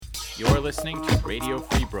You're listening to Radio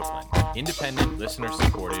Free Brooklyn, independent,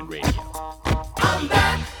 listener-supported radio. I'm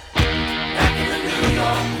back in the New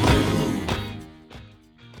York groove.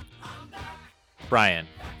 Brian,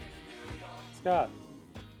 Scott,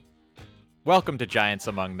 welcome to Giants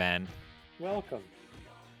Among Men. welcome.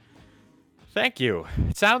 Thank you.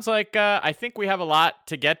 It sounds like I think we have a lot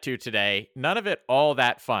to get to today. None of it all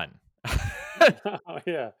that fun. Oh,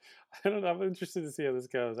 yeah. I don't know. I'm interested to see how this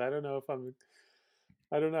goes. I don't know.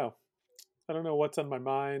 I don't know what's on my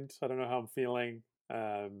mind. I don't know how I'm feeling.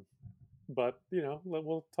 But,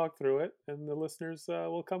 we'll talk through it and the listeners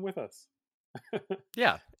will come with us.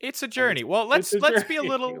 Yeah, it's a journey. Well, It's let's a be a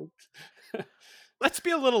little journey. let's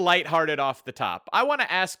be a little lighthearted off the top. I want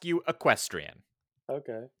to ask you equestrian.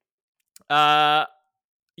 Okay.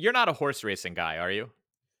 You're not a horse racing guy, are you?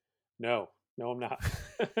 No, I'm not.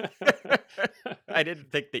 I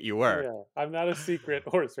didn't think that you were. Yeah, I'm not a secret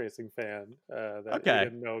horse racing fan that Okay. you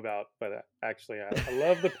didn't know about, but actually, I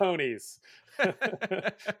love the ponies.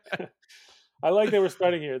 I like that we're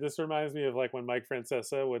starting here. This reminds me of like when Mike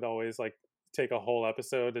Francesa would always like take a whole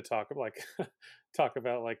episode to talk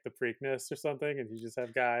about like the Preakness or something, and you just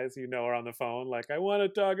have guys are on the phone like, I want to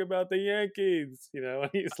talk about the Yankees, and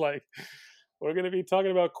he's like, we're going to be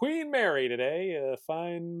talking about Queen Mary today, a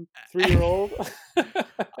fine 3-year-old.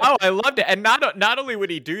 Oh, I loved it. And not only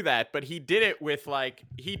would he do that, but he did it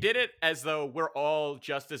as though we're all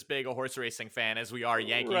just as big a horse racing fan as we are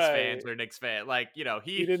Yankees fans or Knicks fans. Like, he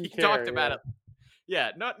didn't talked care, about it.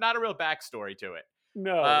 Yeah, not a real backstory to it.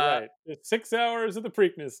 No, right. It's 6 hours of the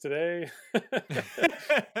Preakness today.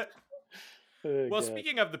 Well, God.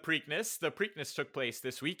 speaking of the Preakness took place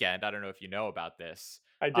this weekend. I don't know if you know about this.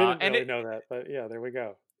 I didn't really know that, but yeah, there we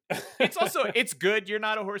go. It's good you're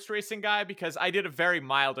not a horse racing guy, because I did a very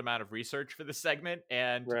mild amount of research for this segment,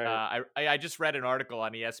 and Right. I just read an article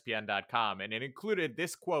on ESPN.com, and it included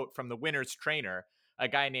this quote from the winner's trainer, a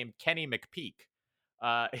guy named Kenny McPeak.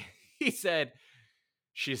 He said,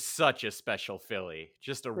 "She's such a special filly.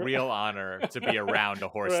 Just a real honor to be around a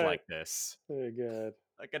horse Right. like this. Very good.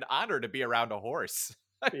 Like an honor to be around a horse."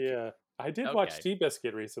 Yeah. I did watch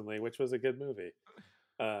Seabiscuit recently, which was a good movie.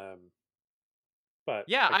 But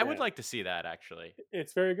Yeah, I would again, like to see that, actually.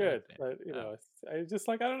 it's very good. think- But I just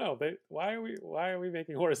like, I don't know. Why are we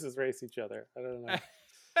making horses race each other? I don't know.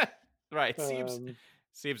 Right,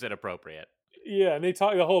 seems inappropriate. Yeah, and the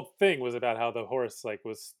whole thing was about how the horse like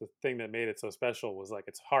was the thing that made it so special was like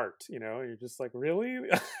its heart, and you're just like, really?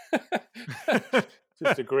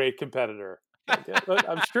 Just a great competitor. But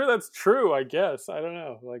I'm sure that's true, I guess. I don't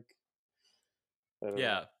know. Like, I don't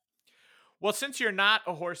know. Well, since you're not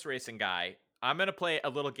a horse racing guy, I'm going to play a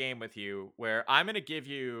little game with you where I'm going to give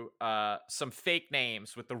you some fake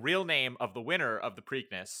names with the real name of the winner of the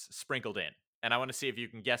Preakness sprinkled in. And I want to see if you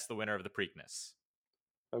can guess the winner of the Preakness.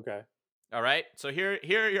 Okay. All right. So here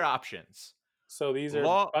are your options. So these are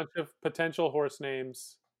a bunch of potential horse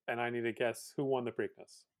names, and I need to guess who won the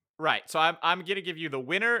Preakness. Right. So I'm going to give you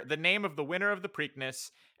the name of the winner of the Preakness,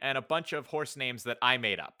 and a bunch of horse names that I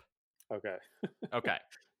made up. Okay. Okay.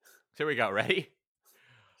 Here we go. Ready?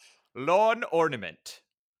 Lawn ornament.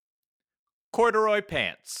 Corduroy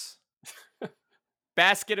pants.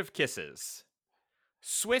 Basket of kisses.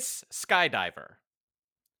 Swiss skydiver.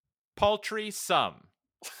 Paltry sum.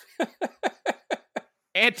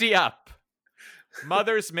 Ante up.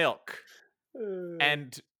 Mother's milk.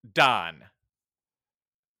 And Don.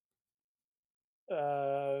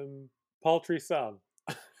 Paltry sum.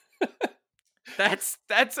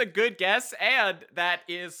 That's a good guess, and that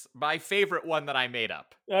is my favorite one that I made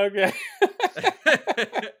up. Okay.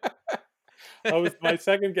 My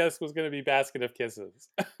second guess was going to be Basket of Kisses.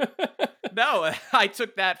 No, I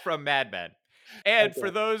took that from Mad Men. And Okay. for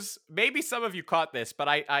those, maybe some of you caught this, but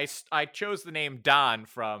I chose the name Don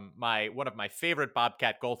from one of my favorite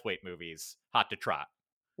Bobcat Goldthwait movies, Hot to Trot.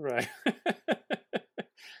 Right.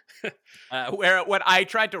 Where when I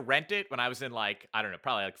tried to rent it when I was in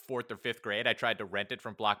probably 4th or 5th grade, I tried to rent it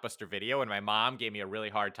from Blockbuster Video, and my mom gave me a really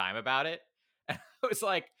hard time about it. And I was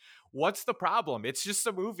like, "What's the problem? It's just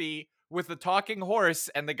a movie with the talking horse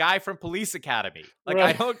and the guy from Police Academy. Like,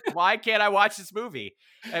 Right. why can't I watch this movie?"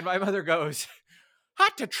 And my mother goes,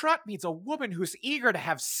 "Hot to Trot means a woman who's eager to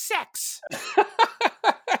have sex."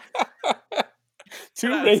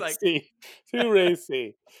 Too And I was racy. Too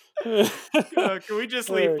racy. Can we just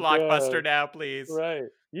leave Oh, Blockbuster God. now, please? Right.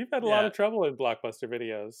 You've had a lot of trouble in Blockbuster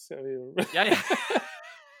Videos. I mean, Yeah.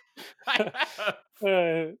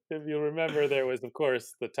 if you remember, there was, of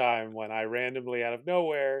course, the time when I randomly, out of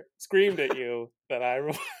nowhere, screamed at you that I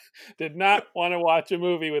did not want to watch a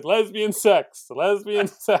movie with lesbian sex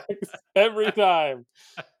every time.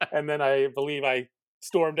 And then I believe I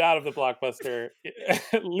stormed out of the Blockbuster,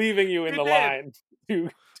 leaving you in You the did. line to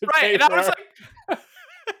Right. pay And I for was our, like,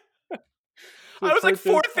 to I was like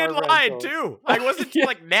purchase fourth in our line rentals. too. I wasn't Yeah,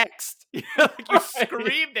 like next. Like you right,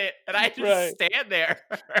 screamed it, and I had to just right, stand there.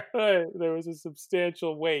 right. There was a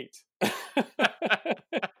substantial wait.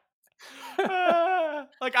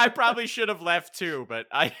 Like I probably should have left too, but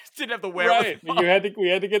I didn't have the Right, wherewithal. we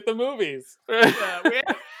had to get the movies. Yeah, we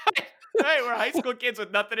hey, we're high school kids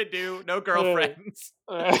with nothing to do, no Right. girlfriends.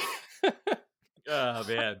 Oh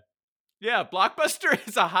man. Yeah, Blockbuster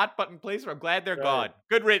is a hot button place. I'm glad they're Right, gone.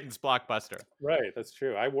 Good riddance, Blockbuster. right. That's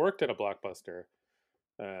true. I worked at a Blockbuster,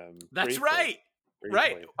 That's briefly, right.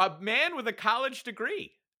 Right. briefly. A man with a college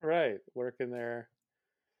degree. Right, working there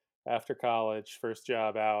after college, first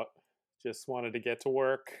job out. Just wanted to get to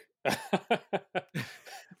work.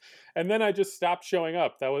 And then I just stopped showing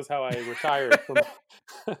up. That was how I retired from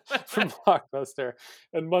from Blockbuster.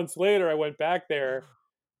 And months later, I went back there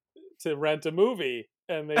to rent a movie,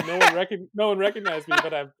 and no one recognized me,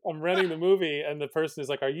 but I'm renting the movie, and the person is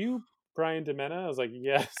like, "Are you Brian DeMena?" I was like,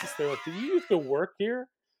 "Yes." They're like, "Did you used to work here?"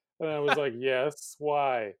 And I was like, "Yes."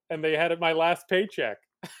 Why? And they had my last paycheck,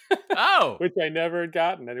 Oh. which I never had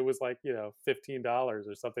gotten, and it was like $15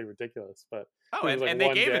 or something ridiculous, but Oh, it was like and they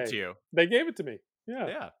one gave it day. to you. They gave it to me. Yeah.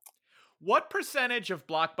 Yeah. What percentage of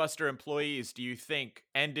Blockbuster employees do you think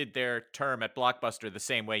ended their term at Blockbuster the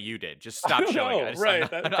same way you did? Just I stop don't showing. know. I'm Right.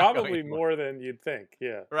 not, I'm That not going probably anymore. more than you'd think.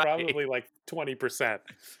 Yeah. Right. Probably like 20%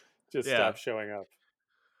 just Yeah. stop showing up.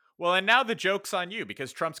 Well, and now the joke's on you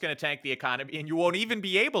because Trump's going to tank the economy and you won't even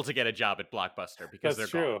be able to get a job at Blockbuster because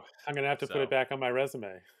That's they're gone. true. I'm gonna have to put it So, back on my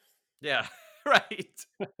resume. yeah. Right.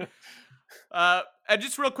 And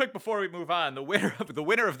just real quick before we move on, the winner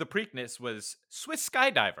of the Preakness was Swiss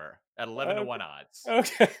Skydiver at 11 to Okay. 1 odds.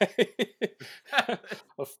 Okay.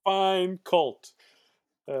 A fine Colt.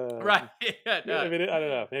 Right. Yeah, I mean, I don't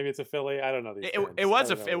know. Maybe it's a filly. I don't know these it, terms. it I was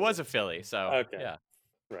don't know it what was it a filly, so is. Okay. yeah.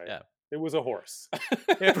 Right. Yeah. It was a horse.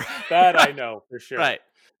 It- That I know for sure. Right.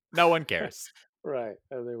 No one cares. Right.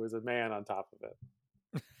 And there was a man on top of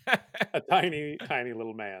it. A tiny, tiny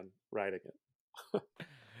little man riding it.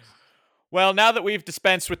 Well, now that we've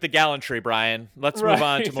dispensed with the gallantry, Brian, let's move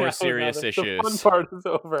on to more serious The issues. fun part is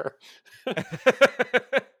over.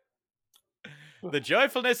 The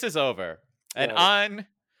joyfulness is over. And Right. on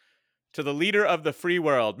to the leader of the free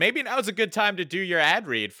world. Maybe now's a good time to do your ad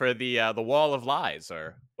read for the Wall of Lies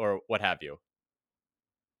or what have you.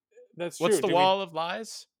 That's What's true. the Wall of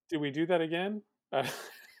Lies? Do we do that again?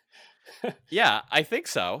 Yeah, I think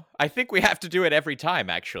so. I think we have to do it every time,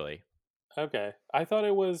 actually. Okay. I thought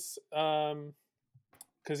it was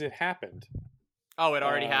because it happened. Oh, it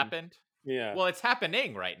already Um, happened? Yeah. Well, it's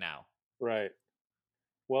happening right now. Right.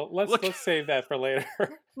 Well, let's Look- save that for later.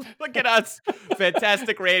 Look at us,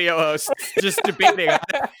 fantastic radio hosts, just debating on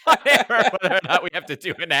whether or not we have to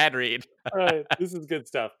do an ad read. Right. This is good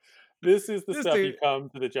stuff. This is the Just stuff a- you come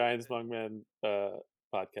to the Giants Among Men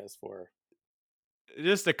podcast for.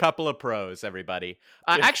 Just a couple of pros, everybody.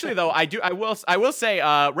 Yeah. Actually, though, I will say,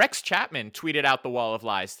 Rex Chapman tweeted out the Wall of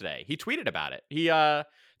Lies today. He tweeted about it.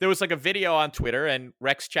 There was like a video on Twitter, and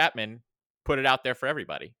Rex Chapman put it out there for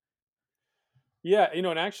everybody. Yeah,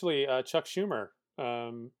 and actually, Chuck Schumer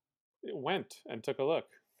went and took a look.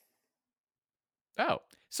 Oh,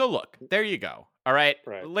 so look, there you go. All right,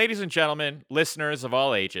 Right. ladies and gentlemen, listeners of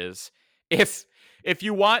all ages, if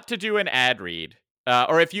you want to do an ad read,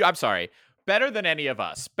 better than any of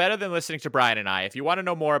us, better than listening to Brian and I, if you want to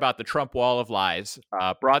know more about the Trump Wall of Lies,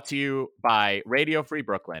 brought to you by Radio Free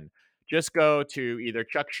Brooklyn, just go to either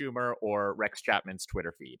Chuck Schumer or Rex Chapman's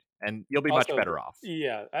Twitter feed, and you'll be much Also, better off.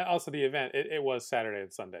 Yeah. Also, the event it was Saturday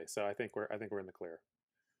and Sunday, so I think we're in the clear.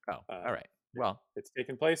 Oh, all right. Well, It's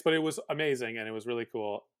taken place, but it was amazing and it was really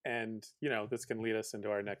cool. And this can lead us into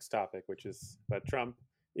our next topic, which is that Trump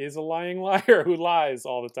is a lying liar who lies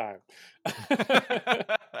all the time,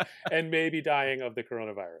 and maybe dying of the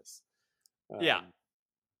coronavirus. Yeah.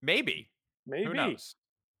 Maybe. Maybe. Who knows?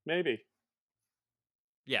 Maybe.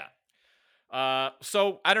 Yeah.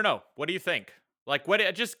 So I don't know. What do you think? Like,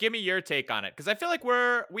 just give me your take on it, because I feel like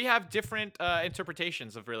we have different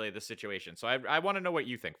interpretations of really the situation. So I want to know what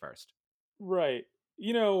you think first. Right.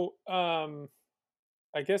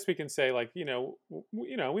 I guess we can say, like, we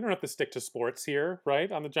don't have to stick to sports here,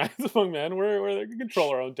 right? On the Giants Among Men, we can control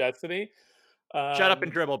our own destiny. Shut up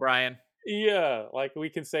and dribble, Brian. Yeah, like we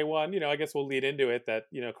can say one, I guess we'll lead into it that,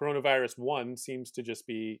 coronavirus 1 seems to just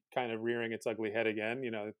be kind of rearing its ugly head again.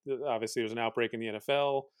 Obviously there's an outbreak in the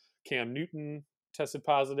NFL. Cam Newton tested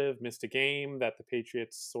positive, missed a game that the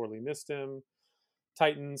Patriots sorely missed him.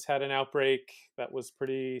 Titans had an outbreak that was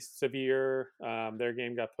pretty severe. Their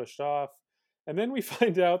game got pushed off. And then we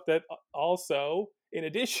find out that also, in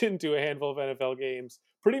addition to a handful of NFL games,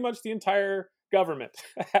 pretty much the entire government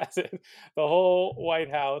has it. The whole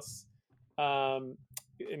White House, um,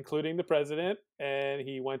 including the president, and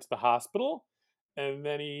he went to the hospital. And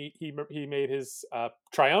then he made his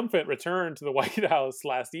triumphant return to the White House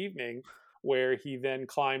last evening, where he then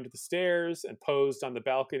climbed the stairs and posed on the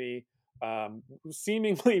balcony,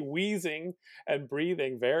 seemingly wheezing and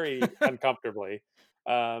breathing very uncomfortably,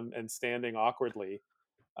 and standing awkwardly,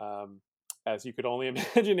 um, as you could only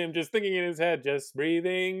imagine him just thinking in his head, just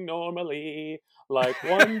breathing normally, like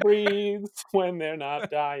one breathes when they're not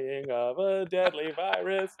dying of a deadly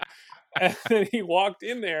virus. And then he walked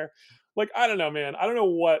in there, like, I don't know, man. I don't know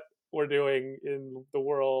what we're doing in the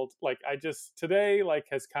world. Like, I just today, like,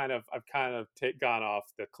 has kind of I've kind of gone off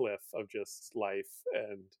the cliff of just life,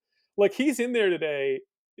 and like he's in there today.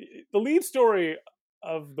 The lead story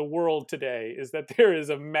of the world today is that there is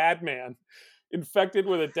a madman infected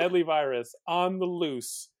with a deadly virus on the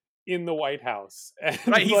loose in the White House, Right,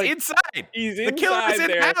 and he's like inside. he's The killer is inside in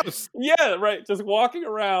there. the house. Yeah, right. Just walking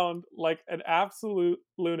around like an absolute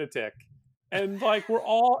lunatic. And like we're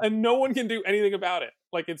all and no one can do anything about it.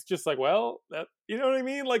 Like it's just like, well, that you know what I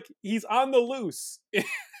mean? Like he's on the loose.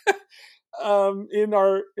 In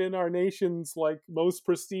our nation's like most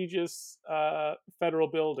prestigious federal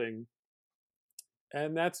building.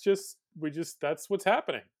 And that's what's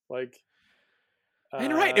happening. Like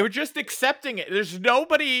And right, they uh were just accepting it. There's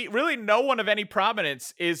nobody, really no one of any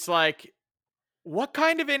prominence is like, what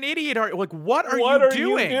kind of an idiot are you? Like, what are what you are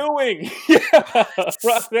you doing? doing? Yeah,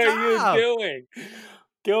 what are you Stop. doing?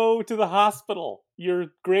 Go to the hospital. You're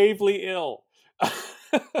gravely ill.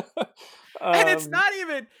 And it's um, not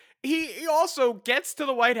even, he also gets to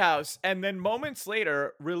the White House and then moments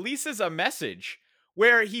later releases a message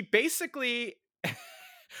where he basically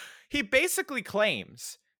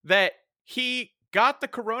claims that he got the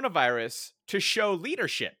coronavirus to show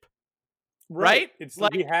leadership, right. right? It's he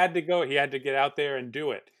Like, had to go. He had to get out there and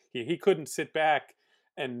do it. He couldn't sit back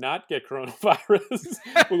and not get coronavirus.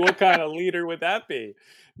 What kind of leader would that be?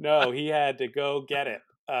 No, he had to go get it.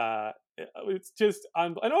 It's just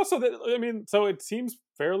and also that I mean, so it seems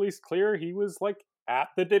fairly clear he was like at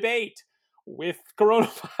the debate with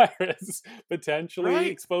coronavirus, potentially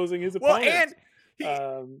right? exposing his Well, opponent. and he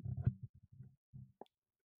Um,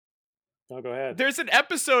 no, go ahead. there's an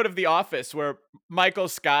episode of The Office where Michael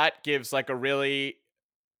Scott gives like a really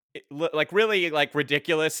like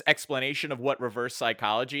ridiculous explanation of what reverse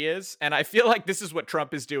psychology is, and I feel like this is what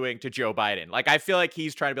Trump is doing to Joe Biden. Like I feel like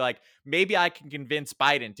he's trying to be like, maybe I can convince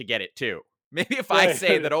Biden to get it too. Maybe if I Right,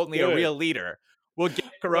 say that only a do it. real leader will get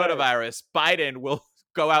Right, coronavirus, Biden will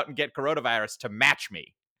go out and get coronavirus to match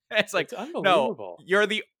me. And it's like, it's no, unbelievable. you're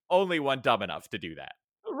the only one dumb enough to do that.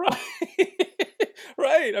 Right.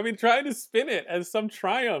 Right. I mean, trying to spin it as some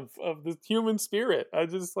triumph of the human spirit. I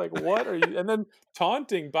just like, what are you? And then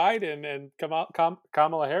taunting Biden and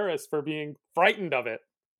Kamala Harris for being frightened of it.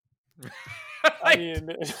 I Right? mean,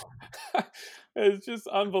 it's just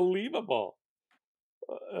unbelievable.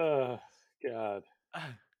 God.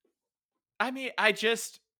 I mean,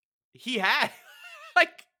 he had,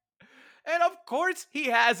 like, and of course he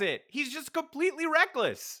has it. He's just completely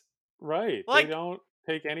reckless. Right. They Like, don't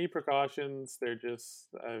take any precautions. They're just,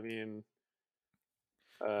 I mean,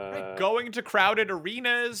 right, uh, going to crowded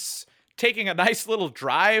arenas, taking a nice little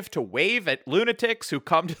drive to wave at lunatics who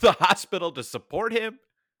come to the hospital to support him.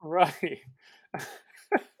 right.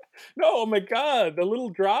 No, oh my God, the little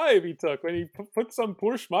drive he took when he put some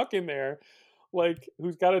poor schmuck in there, like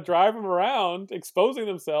who's got to drive him around, exposing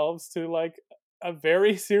themselves to like a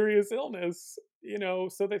very serious illness,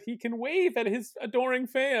 so that he can wave at his adoring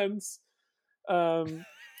fans. Um,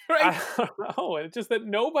 Right? I don't know. It's just that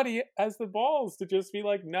nobody has the balls to just be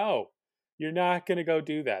like, no, you're not going to go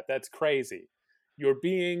do that. That's crazy. You're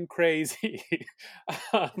being crazy.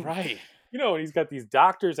 um, Right. and he's got these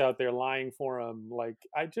doctors out there lying for him. Like,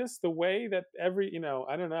 the way that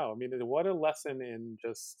I don't know. I mean, what a lesson in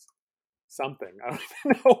just something. I don't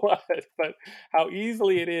even know what, but how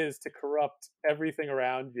easily it is to corrupt everything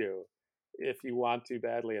around you if you want to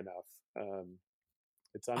badly enough.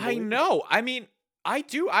 It's I unbelievable. know. I mean,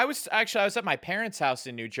 I was at my parents' house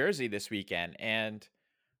in New Jersey this weekend, and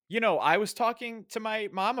I was talking to my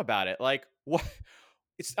mom about it. Like, what?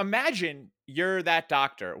 Imagine you're that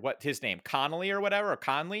doctor. What his name? Connolly or whatever, or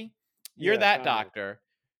Conley? You're Yeah, that Connolly. doctor.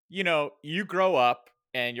 You grow up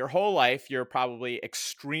and your whole life you're probably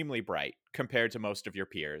extremely bright compared to most of your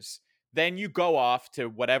peers. Then you go off to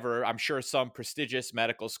whatever, I'm sure some prestigious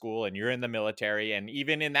medical school, and you're in the military, and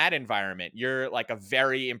even in that environment, you're like a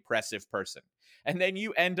very impressive person. and then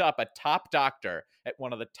you end up a top doctor at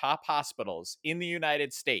one of the top hospitals in the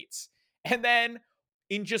United States. And then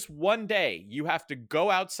in just one day, you have to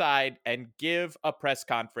go outside and give a press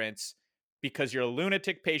conference because your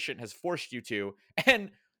lunatic patient has forced you to.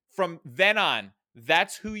 And from then on,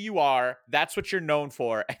 that's who you are. That's what you're known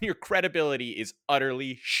for. And your credibility is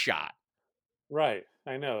utterly shot. Right.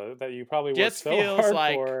 I know that you probably worked Just so feels hard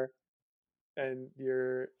like, for, and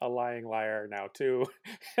you're a lying liar now too.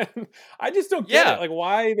 And I just don't get it. yeah, Like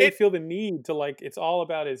why they it, feel the need to like it's all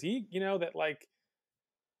about his that like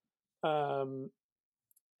um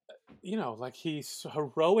like he's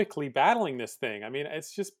heroically battling this thing. I mean,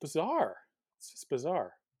 it's just bizarre. It's just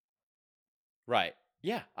bizarre. right.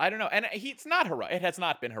 Yeah, I don't know. And it's not heroic. It has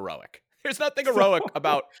not been heroic. There's nothing heroic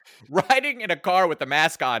about riding in a car with a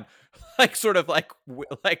mask on, like sort of like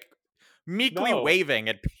meekly No, waving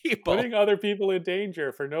at people. putting other people in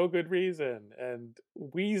danger for no good reason and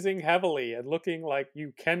wheezing heavily and looking like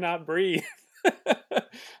you cannot breathe.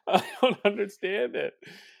 I don't understand it.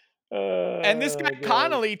 And this guy God.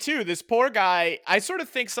 Connolly too, this poor guy, I sort of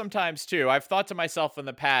think sometimes too, I've thought to myself in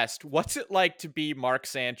the past, what's it like to be Mark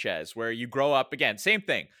Sanchez, where you grow up again, same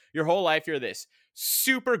thing. Your whole life you're this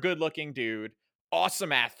super good-looking dude,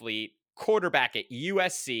 awesome athlete, quarterback at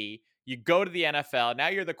USC, you go to the NFL, now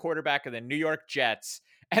you're the quarterback of the New York Jets,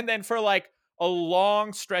 and then for like a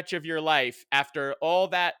long stretch of your life after all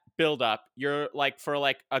that build up, you're like for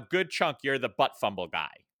like a good chunk you're the butt fumble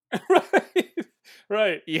guy. Right.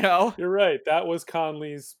 Right. You know? You're right. That was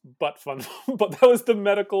Conley's butt fumble, but that was the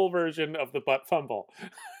medical version of the butt fumble.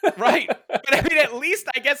 Right. But I mean, at least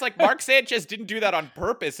I guess like Mark Sanchez didn't do that on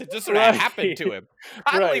purpose. It just sort of Right. happened to him.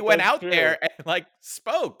 Connolly Right. went That's out true. there and like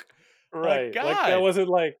spoke. Right. Like that God. wasn't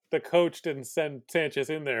like the coach didn't send Sanchez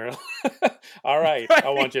in there. All right. I Right.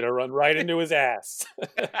 want you to run right into his ass.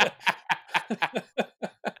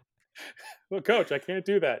 Well, coach, I can't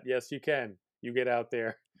do that. Yes, you can. You get out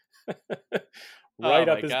there. Oh Right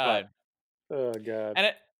up my his butt. God. Oh god. And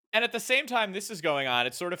it, and at the same time this is going on,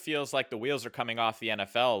 it sort of feels like the wheels are coming off the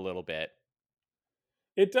NFL a little bit.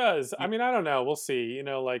 It does. I Y- mean, I don't know. We'll see.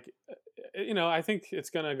 I think it's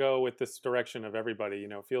going to go with this direction of everybody.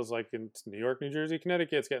 Feels like in New York, New Jersey,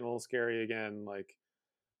 Connecticut, it's getting a little scary again. Like,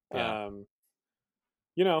 Yeah. um,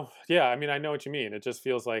 yeah. I mean, I know what you mean. It just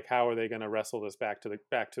feels like how are they going to wrestle this back to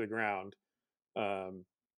the ground? Um,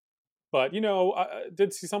 but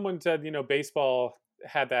did see someone said baseball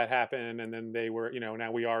had that happen, and then they were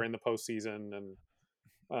now we are in the postseason, and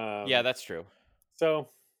Yeah, um, that's true. so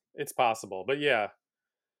it's possible. But yeah,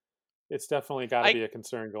 it's definitely got to I be a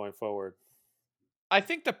concern going forward. I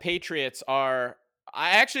think the Patriots are.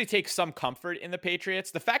 I actually take some comfort in the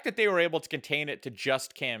Patriots. The fact that they were able to contain it to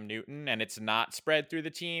just Cam Newton and it's not spread through the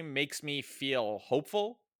team makes me feel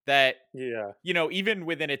hopeful that, Yeah, even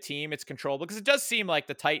within a team, it's controllable. Because it does seem like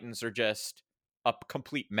the Titans are just a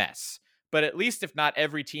complete mess. But at least if not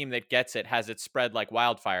every team that gets it has it spread like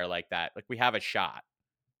wildfire like that, like we have a shot.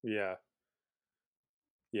 yeah,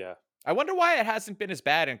 yeah. I wonder why it hasn't been as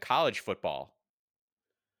bad in college football.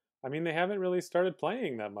 I mean, they haven't really started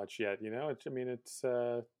playing that much yet.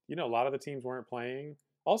 A lot of the teams weren't playing.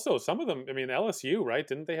 Also, some of them. I mean, LSU, right?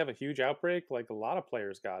 Didn't they have a huge outbreak? Like a lot of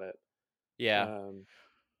players got it. Yeah. Um,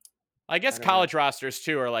 I I guess don't know. college rosters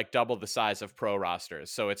too are like double the size of pro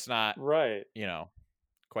rosters. So it's not, Right? you know,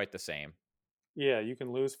 quite the same. Yeah, you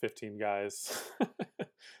can lose 15 guys.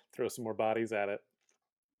 Throw some more bodies at it.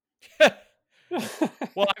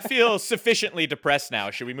 Well, I feel sufficiently depressed now.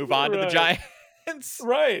 Should we move on to the Right. Giants?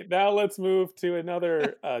 Right. Now let's move to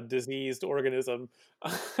another diseased organism.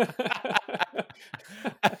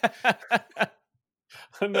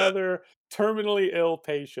 Another terminally ill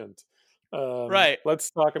patient. Right. Let's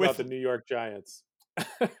talk about the With New York Giants.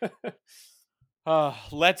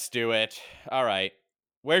 let's do it. All right.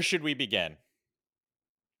 Where should we begin?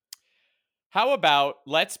 How about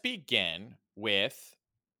let's begin with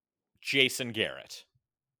Jason Garrett.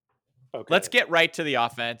 Let's Okay. get right to the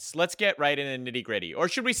offense. Let's get right in the nitty gritty. Or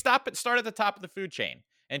should we start at the top of the food chain?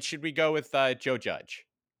 And should we go with Joe Judge?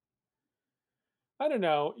 I don't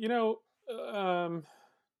know. Um,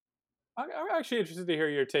 I'm actually interested to hear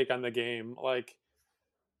your take on the game. Like,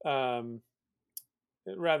 um,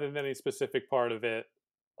 rather than any specific part of it.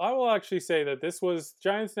 I will actually say that this was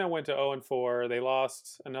Giants now went to 0-4. They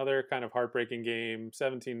lost another kind of heartbreaking game,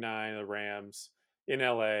 17-9 the Rams in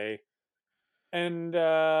LA. And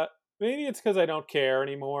maybe it's because I don't care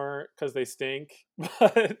anymore because they stink.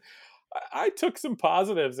 But I took some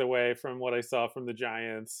positives away from what I saw from the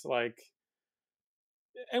Giants. Like,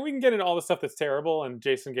 and we can get into all the stuff that's terrible, and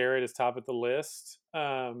Jason Garrett is top of the list.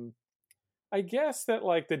 I guess that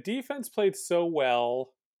like the defense played so well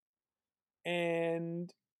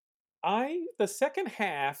And the second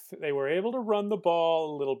half, they were able to run the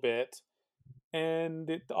ball a little bit. And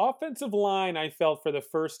the offensive line, I felt for the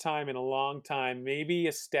first time in a long time, maybe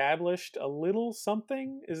established a little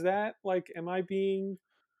something. Is that like, am I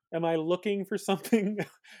looking for something?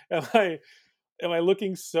 am I, am I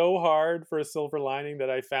looking so hard for a silver lining that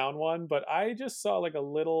I found one? But I just saw like a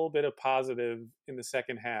little bit of positive in the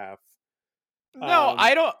second half. No, Um,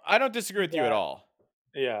 I don't disagree with you at that, all.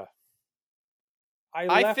 yeah, I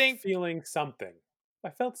I left think feeling something. I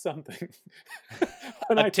felt something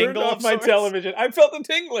when a I turned tingle off of my sorts. television. I felt a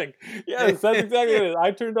tingling. Yes, that's exactly what it is. I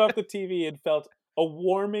turned off the TV and felt a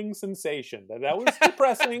warming sensation. That was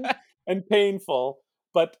depressing and painful,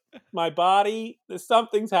 but my body,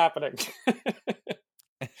 something's happening.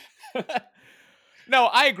 No,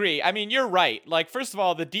 I agree. I mean, you're right. Like, first of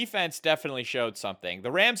all, the defense definitely showed something.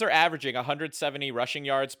 The Rams are averaging 170 rushing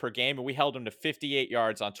yards per game, and we held them to 58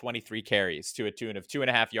 yards on 23 carries to a tune of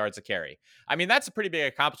 2.5 yards a carry. I mean, that's a pretty big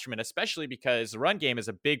accomplishment, especially because the run game is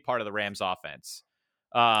a big part of the Rams offense.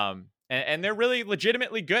 And they're really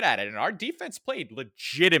legitimately good at it. And our defense played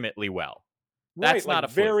legitimately well. Right, That's like not a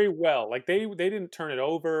fluke. very well. Like they didn't turn it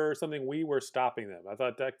over or something. We were stopping them. I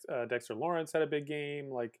thought Dexter Lawrence had a big game.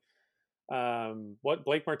 Like what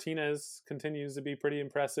Blake Martinez continues to be pretty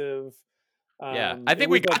impressive. Yeah. I It think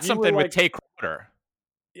we was like got you were something with like, Tay Crowder.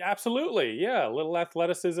 yeah, absolutely, yeah, a little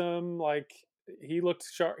athleticism. Like he looked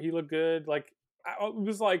sharp. He looked good. Like it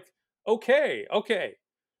was like, okay, okay,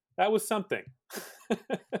 that was something.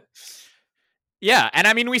 Yeah, and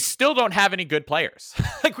I mean, we still don't have any good players.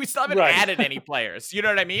 Like, we still haven't Right, added any players. You know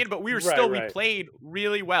what I mean? But right, we right. played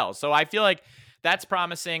really well. So I feel like that's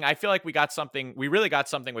promising. I feel like we got something. We really got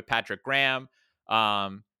something with Patrick Graham.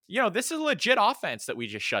 This is a legit offense that we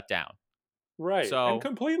just shut down. Right, and So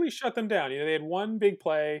completely shut them down. They had one big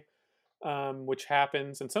play, which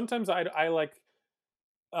happens, and sometimes I like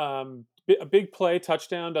a big play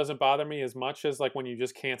touchdown doesn't bother me as much as like when you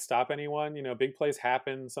just can't stop anyone. Big plays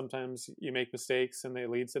happen. Sometimes you make mistakes and they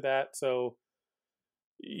lead to that. So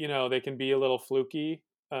they can be a little fluky.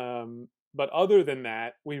 But other than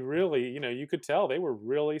that, we really, you could tell they were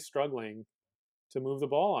really struggling to move the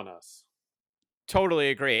ball on us. totally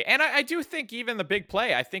agree. And I do think even the big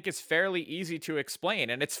play, I think is fairly easy to explain.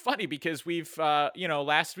 And it's funny because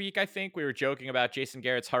last week, I think we were joking about Jason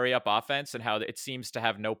Garrett's hurry up offense and how it seems to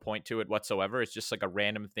have no point to it whatsoever. It's just like a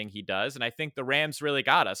random thing he does. And I think the Rams really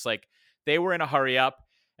got us. Like, they were in a hurry up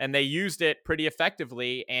and they used it pretty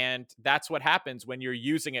effectively. And that's what happens when you're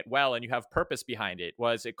using it well and you have purpose behind it.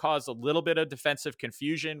 Was it caused a little bit of defensive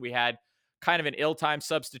confusion. We had kind of an ill-timed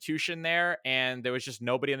substitution there, and there was just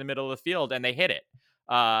nobody in the middle of the field, and they hit it.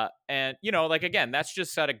 Like, again, that's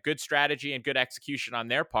just had a good strategy and good execution on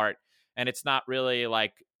their part, and it's not really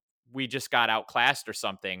like we just got outclassed or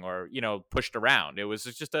something, or pushed around. It was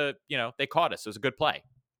just they caught us. It was a good play.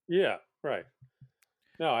 Yeah, right.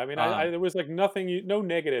 No, I mean, Um, there was like nothing, no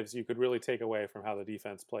negatives you could really take away from how the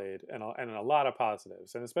defense played, and a lot of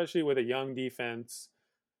positives, and especially with a young defense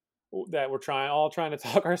that we're trying to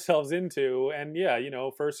talk ourselves into. And yeah,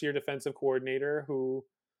 first year defensive coordinator who,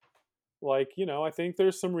 like, I think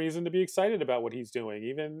there's some reason to be excited about what he's doing.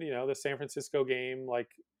 Even, the San Francisco game,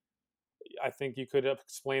 like, I think you could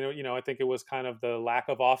explain it. I think it was kind of the lack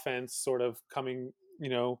of offense sort of coming,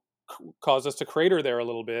 caused us to crater there a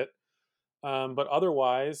little bit. But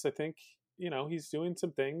otherwise, I think, he's doing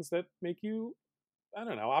some things that make you, I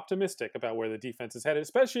don't know, optimistic about where the defense is headed,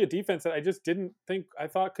 especially a defense that I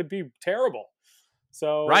thought could be terrible.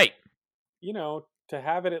 So, right. to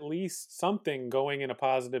have it at least something going in a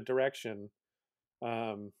positive direction,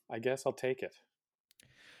 I guess I'll take it.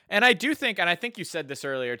 And I do think, and I think you said this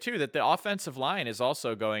earlier too, that the offensive line is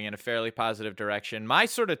also going in a fairly positive direction. My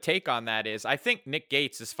sort of take on that is I think Nick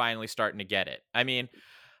Gates is finally starting to get it. I mean,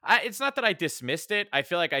 it's not that I dismissed it. I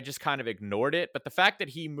feel like I just kind of ignored it. But the fact that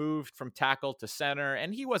he moved from tackle to center,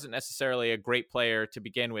 and he wasn't necessarily a great player to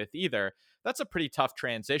begin with either, that's a pretty tough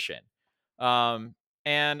transition. Um,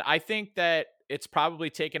 and I think that it's probably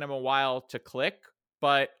taken him a while to click,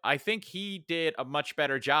 but I think he did a much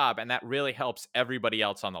better job, and that really helps everybody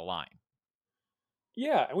else on the line.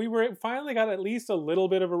 Yeah, and we were finally got at least a little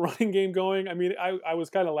bit of a running game going. I mean, I was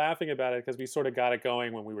kind of laughing about it because we sort of got it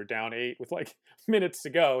going when we were down 8 with like minutes to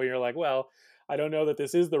go. And you're like, well, I don't know that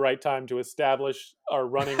this is the right time to establish our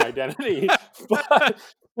running identity, but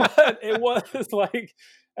it was like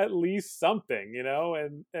at least something,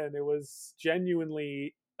 and it was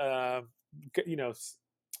genuinely, you know,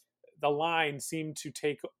 the line seemed to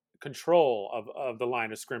take control of the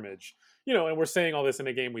line of scrimmage. And we're saying all this in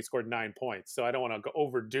a game we scored 9 points, so I don't want to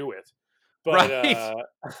overdo it. But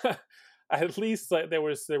Right. at least like, there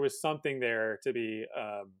was something there to be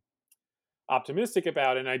optimistic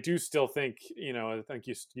about. And I do still think, I think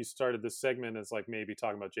you started this segment as like maybe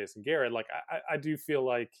talking about Jason Garrett. Like I do feel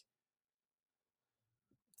like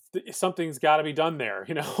something's got to be done there.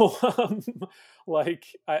 Like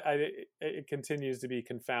it continues to be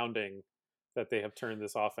confounding that they have turned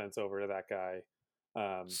this offense over to that guy.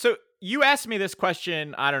 So you asked me this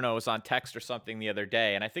question, I don't know, it was on text or something the other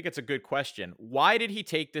day, and I think it's a good question. Why did he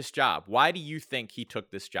take this job? Why do you think he took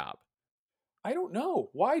this job? I don't know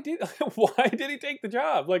why did why did he take the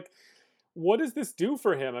job? Like, what does this do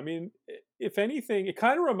for him? I mean, if anything, it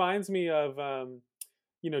kind of reminds me of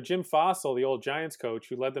Jim Fossil, the old Giants coach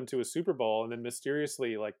who led them to a Super Bowl and then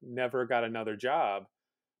mysteriously like never got another job.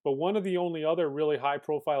 But one of the only other really high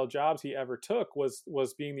profile jobs he ever took was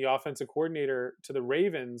being the offensive coordinator to the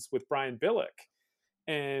Ravens with Brian Billick.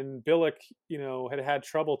 And Billick, had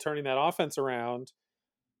trouble turning that offense around.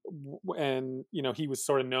 And he was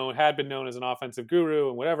sort of had been known as an offensive guru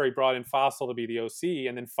and whatever. He brought in Fossil to be the OC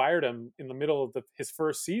and then fired him in the middle of his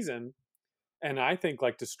first season, and I think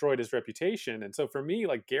like destroyed his reputation. And so for me,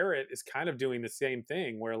 like Garrett is kind of doing the same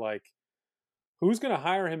thing where like, who's going to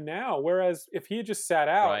hire him now? Whereas if he had just sat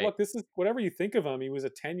out, Right. look, this is whatever you think of him. He was a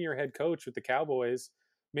 10-year head coach with the Cowboys,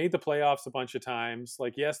 made the playoffs a bunch of times.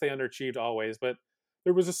 Like, yes, they underachieved always, but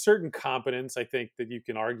there was a certain competence, I think, that you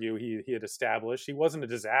can argue he had established. He wasn't a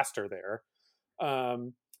disaster there.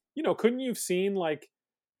 Couldn't you have seen like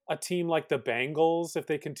a team like the Bengals, if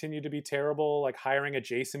they continue to be terrible, like hiring a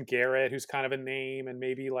Jason Garrett, who's kind of a name and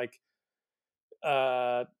maybe like,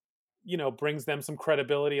 uh, brings them some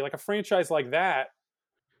credibility, like a franchise like that.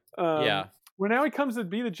 Yeah. Where now he comes to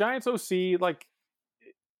be the Giants OC, like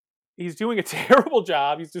he's doing a terrible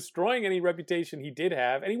job. He's destroying any reputation he did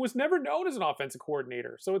have, and he was never known as an offensive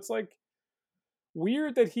coordinator. So it's like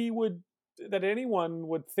weird that anyone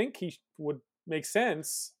would think he would make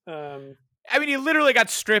sense. I mean, he literally got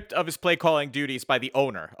stripped of his play calling duties by the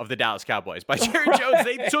owner of the Dallas Cowboys, by Jerry Jones.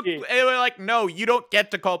 They were like, no, you don't get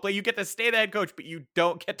to call play. You get to stay the head coach, but you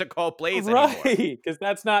don't get to call plays anymore. Right, because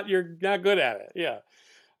you're not good at it. Yeah.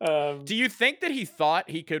 Do you think that he thought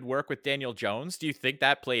he could work with Daniel Jones? Do you think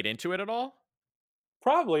that played into it at all?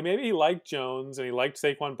 Probably. Maybe he liked Jones and he liked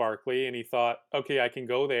Saquon Barkley, and he thought, okay, I can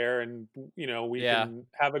go there and we Yeah. can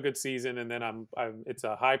have a good season, and then it's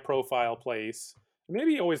a high profile place.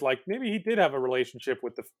 Maybe maybe he did have a relationship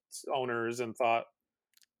with the owners and thought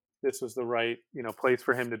this was the right place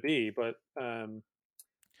for him to be. But I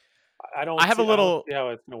I have a I don't little see how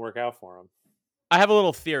it's going to work out for him. I have a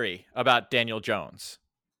little theory about Daniel Jones.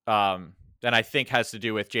 That I think has to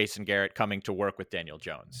do with Jason Garrett coming to work with Daniel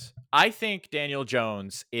Jones. I think Daniel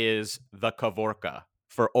Jones is the Kavorka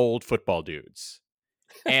for old football dudes.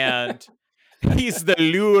 And he's the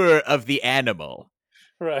lure of the animal.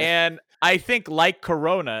 Right. And I think, like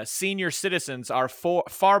Corona, senior citizens are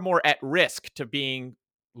far more at risk to being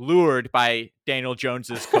lured by Daniel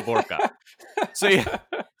Jones's Kavorka. So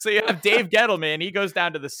you have Dave Gettleman. He goes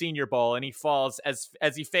down to the Senior Bowl and he falls, as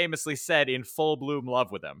he famously said, in full bloom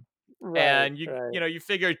love with him. Right. And Right. you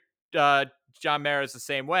figure John Mara's the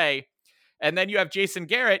same way. And then you have Jason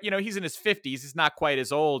Garrett. He's in his 50s. He's not quite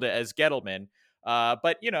as old as Gettleman,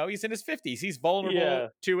 but he's in his 50s. He's vulnerable Yeah.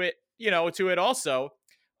 to it. To it also.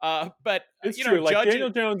 But It's true. Like Judge. Daniel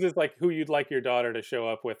Jones is like who you'd like your daughter to show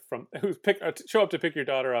up with show up to pick your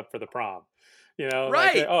daughter up for the prom. Right.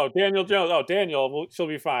 Like, oh, Daniel Jones. Oh, Daniel, well, she'll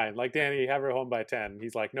be fine. Like, Danny, have her home by 10.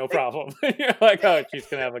 He's like, no problem. You're like, oh, she's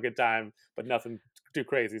going to have a good time, but nothing too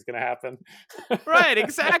crazy is going to happen. Right,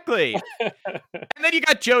 exactly. And then you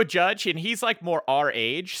got Joe Judge, and he's like more our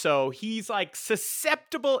age. So he's like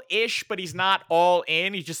susceptible-ish, but he's not all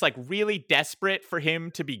in. He's just like really desperate for him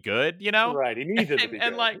to be good, Right. He needs it to be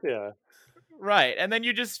and good. like, yeah. right. And then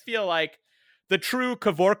you just feel like the true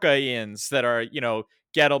Kavorkaians that are,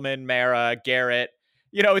 Gettleman, Mara, Garrett.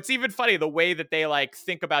 It's even funny the way that they like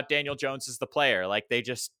think about Daniel Jones as the player. Like they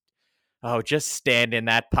just stand in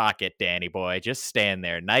that pocket, Danny boy. Just stand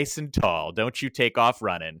there nice and tall. Don't you take off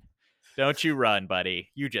running. Don't you run, buddy.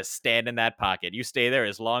 You just stand in that pocket. You stay there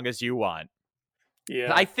as long as you want.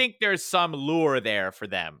 Yeah. I think there's some lure there for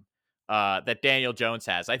them that Daniel Jones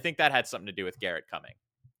has. I think that had something to do with Garrett coming.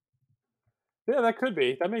 Yeah, that could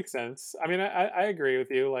be. That makes sense. I mean, I agree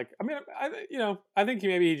with you. Like, I mean, I think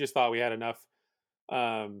maybe he just thought we had enough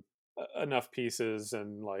pieces,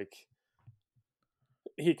 and like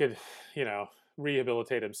he could,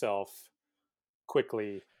 rehabilitate himself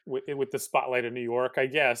quickly with the spotlight of New York. I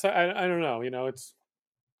guess. I don't know.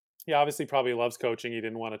 He obviously probably loves coaching. He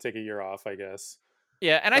didn't want to take a year off, I guess.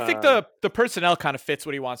 Yeah, and I think Um, the personnel kind of fits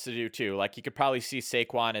what he wants to do too. Like you could probably see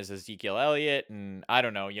Saquon as Ezekiel Elliott, and I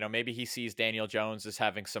don't know, maybe he sees Daniel Jones as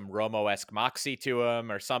having some Romo-esque moxie to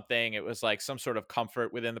him or something. It was like some sort of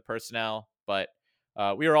comfort within the personnel, but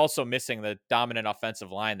we were also missing the dominant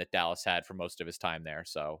offensive line that Dallas had for most of his time there,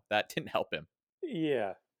 so that didn't help him.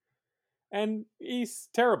 yeah, and he's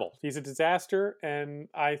terrible. He's a disaster, and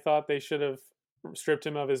I thought they should have stripped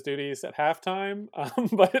him of his duties at halftime.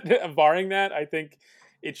 But barring that, I think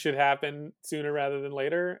it should happen sooner rather than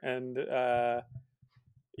later, and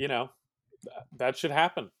you know that should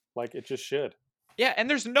happen. Like it just should. Yeah, and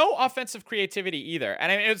there's no offensive creativity either.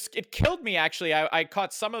 And I mean, it killed me actually. I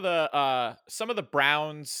caught some of the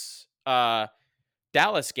Browns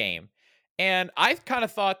Dallas game. And I kind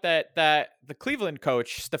of thought that the Cleveland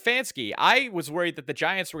coach, Stefanski, I was worried that the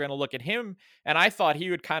Giants were going to look at him and I thought he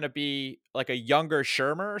would kind of be like a younger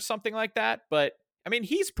Shermer or something like that, but I mean,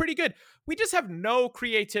 he's pretty good. We just have no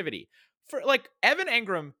creativity. For like Evan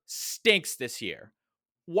Engram stinks this year.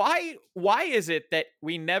 Why is it that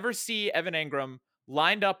we never see Evan Engram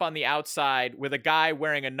lined up on the outside with a guy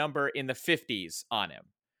wearing a number in the 50s on him?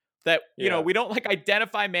 That, Yeah. we don't like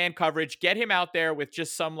identify man coverage, get him out there with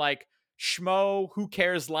just some like schmo, who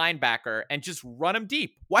cares linebacker and just run him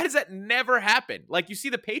deep. Why does that never happen? Like you see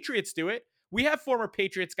the Patriots do it. We have former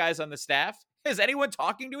Patriots guys on the staff. Is anyone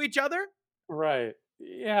talking to each other? Right.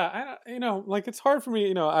 Yeah. Like it's hard for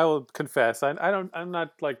me. I will confess. I don't. I'm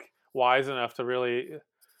not like wise enough to really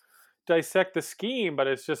dissect the scheme, but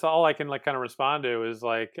it's just all I can like kind of respond to is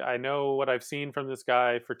like I know what I've seen from this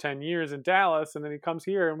guy for 10 years in Dallas, and then he comes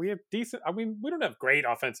here and we have decent. I mean, we don't have great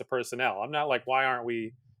offensive personnel. I'm not like why aren't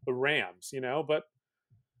we the Rams? But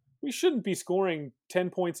we shouldn't be scoring 10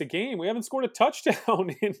 points a game. We haven't scored a touchdown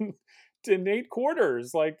in 8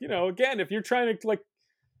 quarters. Like again, if you're trying to like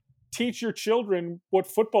teach your children what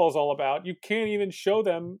football is all about, you can't even show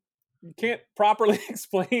them. You can't properly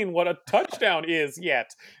explain what a touchdown is yet.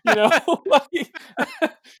 Like,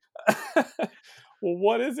 well,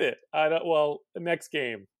 what is it? I don't. Well, the next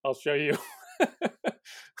game, I'll show you.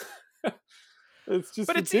 It's just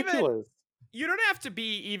But it's even ridiculous. you don't have to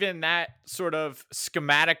be even that sort of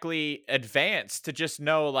schematically advanced to just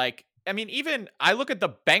know like I mean even I look at the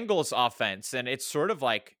Bengals offense and it's sort of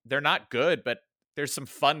like they're not good but there's some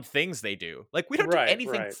fun things they do. Like we don't do Right,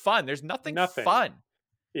 anything right. fun. There's nothing Nothing. fun.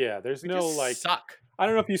 Yeah, there's We no just like. suck. I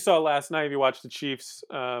don't know if you saw last night. If you watched the Chiefs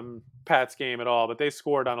Pats game at all, but they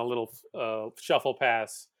scored on a little shuffle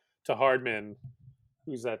pass to Hardman,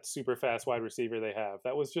 who's that super fast wide receiver they have.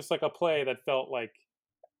 That was just like a play that felt like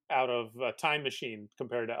out of a time machine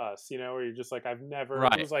compared to us, where you're just like, it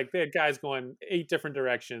Right. was like they had guys going 8 different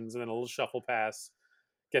directions and then a little shuffle pass,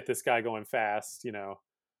 get this guy going fast. Yeah.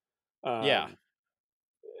 Um,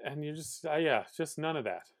 and you're just, yeah, just none of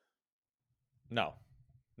that. No.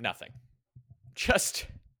 Nothing. Just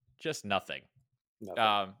nothing.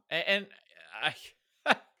 Nothing. And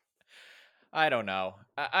I I don't know.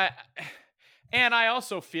 And I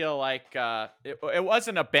also feel like it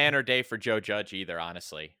wasn't a banner day for Joe Judge either,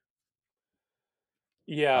 honestly.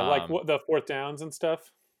 Yeah, like Um, what the fourth downs and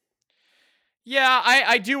stuff. yeah,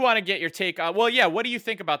 I do want to get your take on. Well, yeah, what do you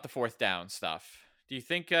think about the fourth down stuff? Do you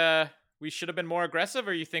think we should have been more aggressive,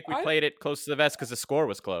 or you think we I played it close to the vest because the score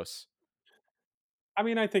was close? I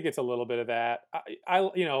mean, I think it's a little bit of that.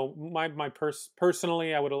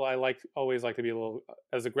 Personally, I like always like to be a little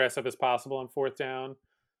as aggressive as possible on fourth down.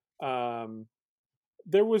 Um,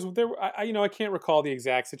 I can't recall the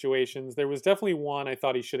exact situations. There was definitely one I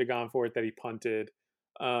thought he should have gone for it that he punted.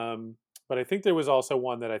 But I think there was also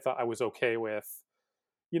one that I thought I was okay with.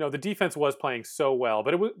 The defense was playing so well,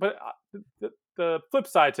 but the flip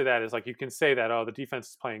side to that is like you can say that the defense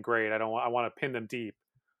is playing great. I want to pin them deep.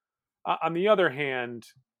 On the other hand,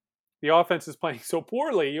 the offense is playing so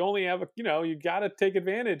poorly. You only have you got to take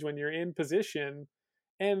advantage when you're in position.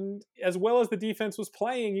 And as well as the defense was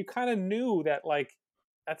playing, you kind of knew that like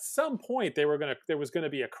at some point there was gonna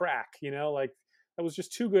be a crack. Like that was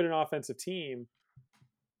just too good an offensive team.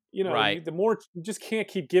 Right. The more you just can't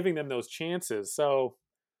keep giving them those chances. So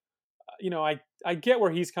I get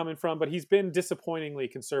where he's coming from, but he's been disappointingly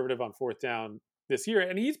conservative on fourth down this year,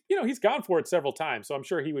 and he's gone for it several times. So I'm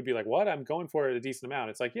sure he would be like, "What? I'm going for it a decent amount."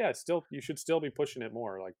 It's like, yeah, still you should still be pushing it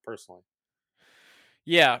more. Like personally,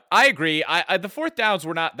 Yeah, I agree. The fourth downs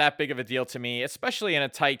were not that big of a deal to me, especially in a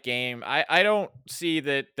tight game. I don't see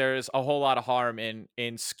that there's a whole lot of harm in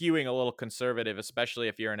skewing a little conservative, especially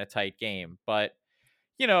if you're in a tight game. But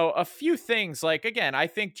a few things like again, I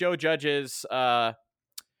think Joe Judge's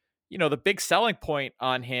the big selling point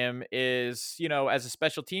on him is, as a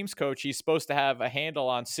special teams coach, he's supposed to have a handle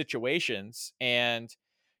on situations. And,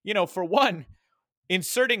 for one,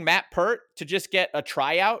 inserting Matt Pert to just get a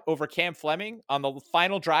tryout over Cam Fleming on the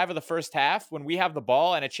final drive of the first half when we have the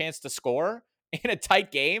ball and a chance to score in a tight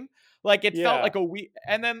game. Like it felt Yeah. like a week.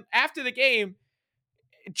 And then after the game,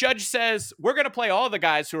 Judge says, we're going to play all the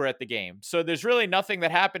guys who are at the game. So there's really nothing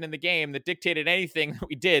that happened in the game that dictated anything that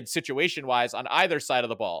we did situation wise on either side of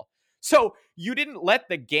the ball. So you didn't let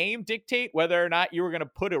the game dictate whether or not you were going to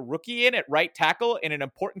put a rookie in at right tackle in an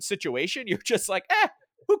important situation. You're just like,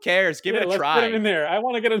 who cares? Give it a let's try. Get him in there. I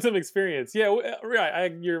want to get him some experience. Yeah,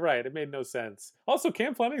 right. You're right. It made no sense. Also,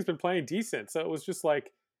 Cam Fleming's been playing decent, so it was just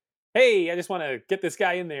like, hey, I just want to get this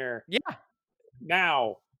guy in there. Yeah.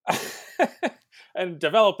 Now. And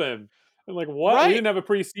develop him. And like, what? Right. We didn't have a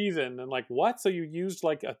preseason. And like, what? So you used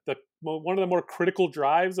like one of the more critical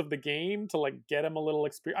drives of the game to like get him a little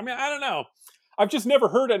experience. I mean, I don't know. I've just never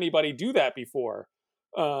heard anybody do that before.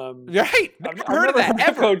 Right. I've heard of that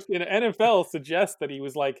ever. A coach in NFL suggest that he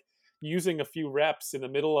was like using a few reps in the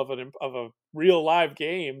middle of a real live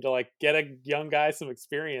game to like get a young guy some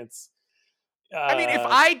experience. I mean, if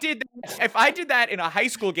I did that in a high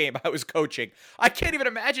school game I was coaching, I can't even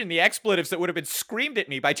imagine the expletives that would have been screamed at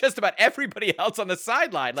me by just about everybody else on the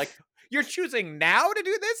sideline. Like, you're choosing now to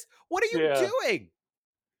do this? What are you doing?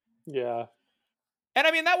 Yeah. And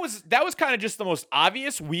I mean, that was kind of just the most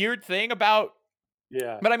obvious weird thing about.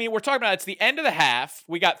 Yeah. But I mean, we're talking about it's the end of the half.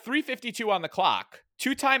 We got 3:52 on the clock,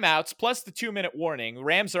 2 timeouts plus the 2-minute warning.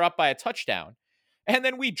 Rams are up by a touchdown. And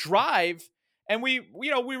then we drive. And we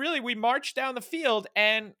marched down the field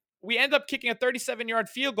and we end up kicking a 37-yard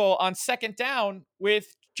field goal on second down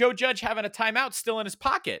with Joe Judge having a timeout still in his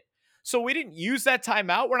pocket. So we didn't use that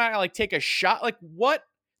timeout. We're not going to like take a shot. Like what?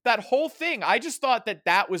 That whole thing. I just thought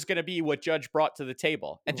that was going to be what Judge brought to the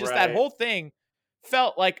table. And just that whole thing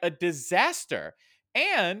felt like a disaster.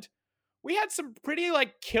 And we had some pretty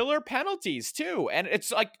like killer penalties too. And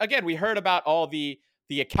it's like, again, we heard about all the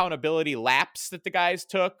accountability laps that the guys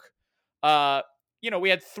took. We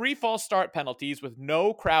had 3 false start penalties with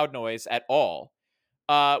no crowd noise at all.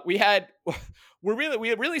 We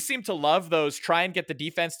really seemed to love those try and get the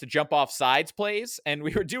defense to jump off sides plays. And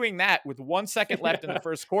we were doing that with 1 second left in the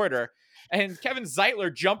first quarter. And Kevin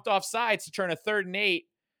Zeitler jumped off sides to turn a 3rd and 8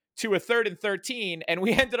 to a 3rd and 13. And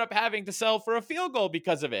we ended up having to settle for a field goal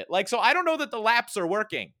because of it. Like, so I don't know that the laps are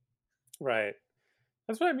working. Right.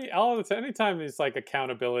 That's what I mean. Anytime there's like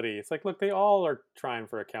accountability, it's like, look, they all are trying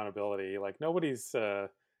for accountability. Like nobody's, I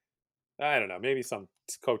don't know. Maybe some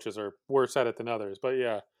coaches are worse at it than others, but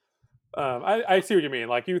yeah, I see what you mean.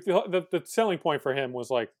 Like the selling point for him was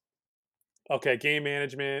like, okay, game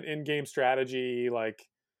management, in-game strategy, like,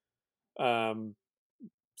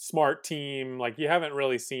 smart team. Like you haven't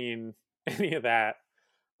really seen any of that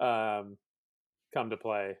come to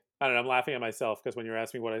play. I don't know. I'm laughing at myself because when you were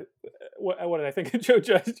asking me what did I think of Joe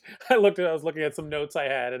Judge, I was looking at some notes I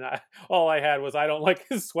had, and all I had was I don't like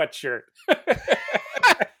his sweatshirt.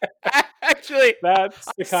 Actually, that's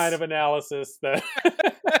the kind of analysis that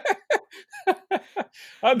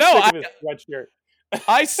I'm sick of his sweatshirt.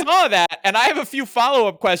 I saw that, and I have a few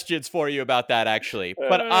follow-up questions for you about that, actually.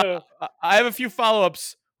 But I have a few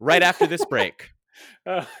follow-ups right after this break.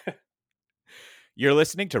 You're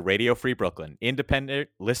listening to Radio Free Brooklyn, independent,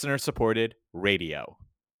 listener-supported radio.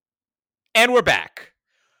 And we're back.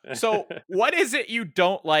 So what is it you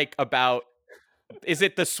don't like about, is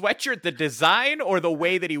it the sweatshirt, the design, or the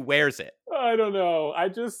way that he wears it? I don't know.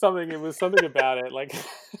 It was something about it. Like,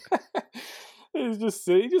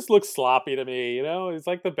 he just looks sloppy to me, you know? It's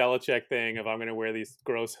like the Belichick thing of I'm going to wear these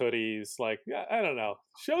gross hoodies. Like, I don't know.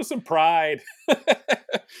 Show some pride.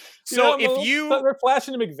 We're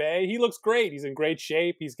flashing to McVay. He looks great. He's in great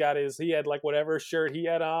shape. He had like whatever shirt he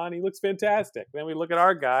had on. He looks fantastic. Then we look at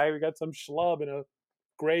our guy. We got some schlub in a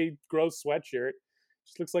gray, gross sweatshirt.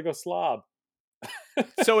 Just looks like a slob.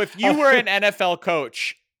 So if you were an NFL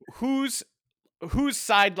coach, whose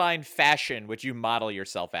sideline fashion would you model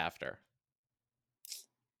yourself after?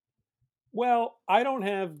 Well, I don't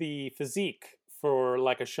have the physique for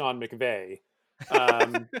like a Sean McVay.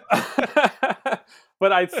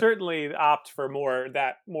 But I'd certainly opt for more of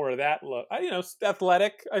that look.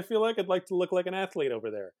 Athletic. I feel like I'd like to look like an athlete over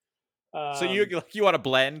there. So you want to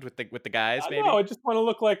blend with the guys, maybe? No, I just want to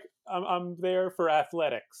look like I'm there for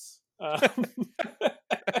athletics. I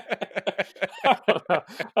don't know.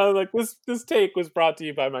 I was like, this take was brought to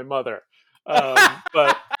you by my mother,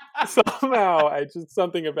 but somehow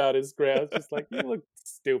something about his gray. I was just like, you look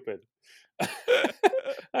stupid.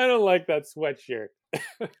 I don't like that sweatshirt.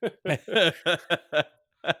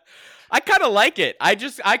 I kind of like it.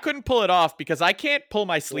 I couldn't pull it off because I can't pull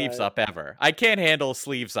my sleeves up ever. I can't handle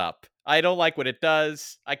sleeves up. I don't like what it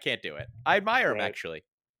does. I can't do it. I admire him, actually.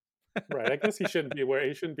 Right. I guess he shouldn't be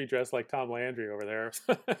he shouldn't be dressed like Tom Landry over there.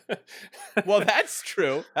 Well, that's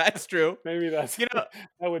true. That's true. Maybe that's You know,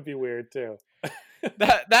 that would be weird too.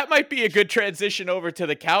 that might be a good transition over to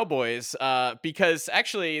the Cowboys, because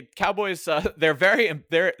actually Cowboys,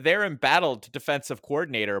 they're embattled defensive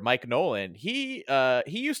coordinator Mike Nolan. He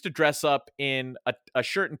used to dress up in a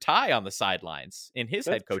shirt and tie on the sidelines in his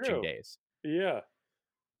That's head coaching true. days. Yeah.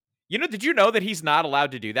 Did you know that he's not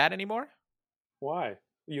allowed to do that anymore? Why?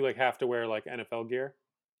 You like have to wear like NFL gear?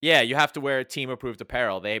 Yeah, you have to wear team approved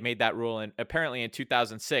apparel. They made that rule apparently in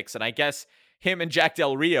 2006, and I guess him and Jack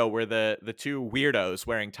Del Rio were the two weirdos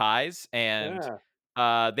wearing ties, and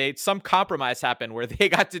Yeah. they some compromise happened where they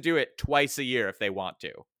got to do it twice a year if they want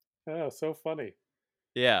to. Oh, so funny.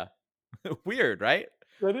 Yeah, weird, right?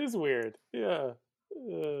 That is weird. Yeah. I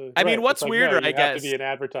mean, Right. It's what's like, no, weirder, I you have to guess? be an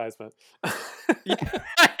advertisement.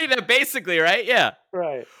 Yeah, basically, right? Yeah.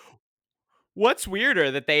 Right. What's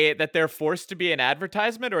weirder that they're forced to be an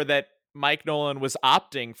advertisement, or that Mike Nolan was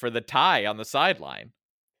opting for the tie on the sideline?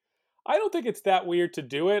 I don't think it's that weird to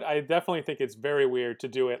do it. I definitely think it's very weird to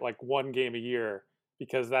do it like one game a year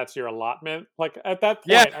because that's your allotment. Like at that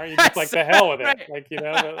Yeah, point, aren't you just like the hell with it? right. Like,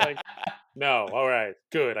 but like, no, all right,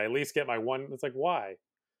 good. I at least get my one. It's like, why?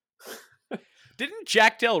 Didn't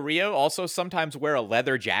Jack Del Rio also sometimes wear a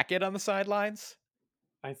leather jacket on the sidelines?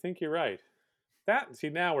 I think you're right. See,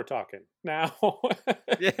 now we're talking. Now,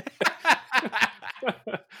 Yeah.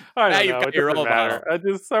 I Now don't you've know. got It your doesn't role matter.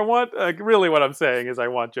 model. I want. Really, what I'm saying is, I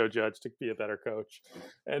want Joe Judge to be a better coach,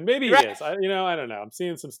 and maybe he Right. is. I don't know. I'm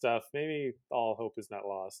seeing some stuff. Maybe all hope is not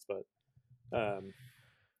lost, but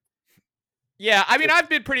Yeah, I mean, it's I've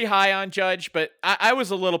been pretty high on Judge, but I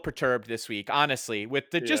was a little perturbed this week, honestly, with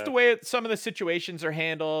just yeah, the way some of the situations are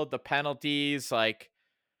handled, the penalties. Like,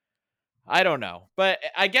 I don't know, but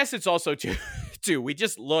I guess it's also too. We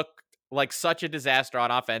just look like such a disaster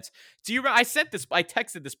on offense. Do you? I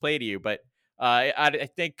texted this play to you, but I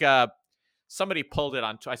think somebody pulled it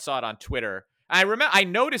on. I saw it on Twitter. I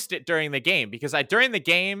noticed it during the game because during the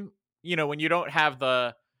game, when you don't have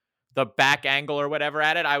the back angle or whatever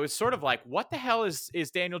at it, I was sort of like, what the hell is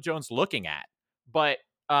Daniel Jones looking at? But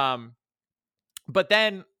um, but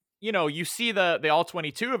then you see the all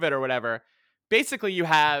 22 of it or whatever. Basically, you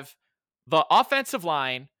have the offensive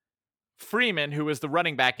line, Freeman, who was the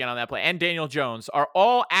running back in on that play, and Daniel Jones are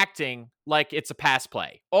all acting like it's a pass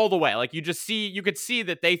play all the way. Like you could see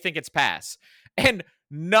that they think it's pass. And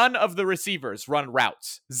none of the receivers run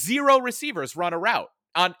routes. Zero receivers run a route.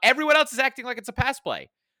 Everyone else is acting like it's a pass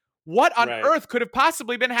play. What on right. earth could have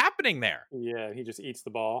possibly been happening there? Yeah, he just eats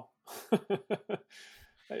the ball.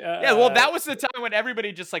 Yeah, well, that was the time when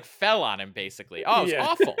everybody just like fell on him, basically. Oh, it was yeah.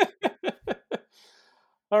 awful.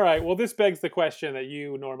 All right. Well, this begs the question that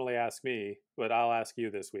you normally ask me, but I'll ask you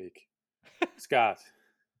this week. Scott,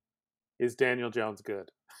 is Daniel Jones good?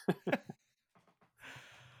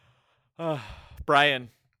 Brian,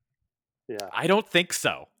 Yeah. I don't think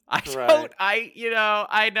so. I Right. don't.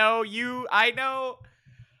 I know you. I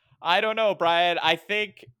don't know, Brian. I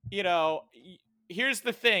think, here's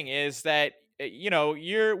the thing is that,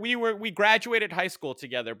 we graduated high school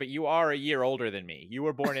together, but you are a year older than me. You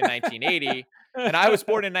were born in 1980 and I was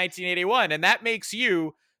born in 1981. And that makes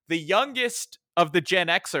you the youngest of the Gen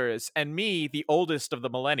Xers and me, the oldest of the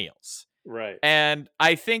millennials. Right. And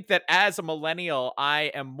I think that as a millennial,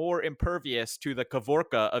 I am more impervious to the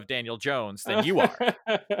Kavorka of Daniel Jones than you are.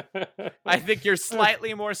 I think you're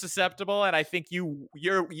slightly more susceptible, and I think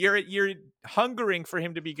you're hungering for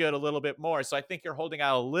him to be good a little bit more. So I think you're holding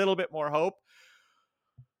out a little bit more hope.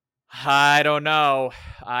 I don't know.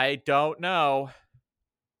 Yeah.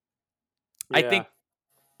 I think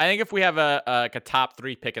if we have a top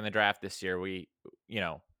 3 pick in the draft this year, we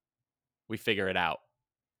figure it out.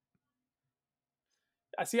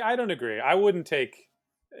 See, I don't agree. I wouldn't take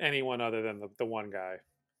anyone other than the one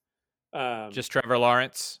guy. Just Trevor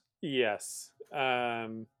Lawrence. Yes.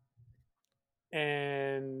 And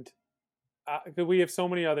we have so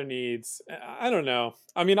many other needs. I don't know.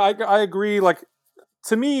 I mean, I agree. Like,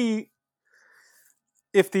 to me,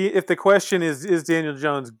 if the question is Daniel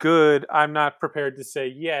Jones good, I'm not prepared to say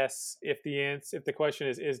yes. If the question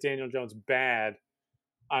is Daniel Jones bad,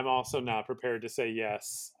 I'm also not prepared to say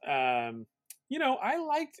yes. I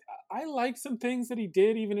liked some things that he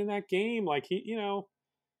did even in that game. Like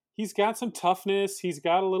he's got some toughness. He's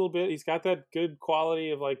got that good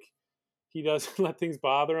quality of like he doesn't let things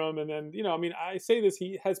bother him. And then, I say this,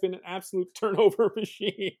 he has been an absolute turnover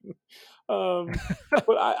machine.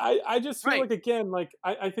 But I just feel Right. like, again, like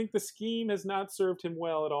I think the scheme has not served him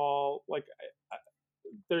well at all. Like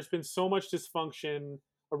there's been so much dysfunction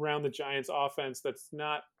around the Giants offense that's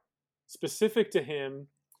not specific to him.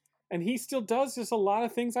 and he still does just a lot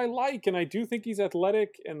of things I like, and I do think he's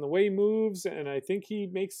athletic and the way he moves, and I think he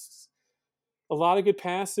makes a lot of good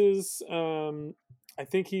passes. I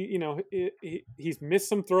think he's missed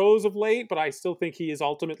some throws of late, but I still think he is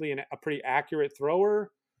ultimately a pretty accurate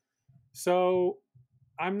thrower. So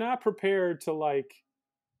I'm not prepared to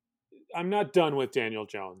I'm not done with Daniel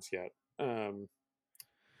Jones yet.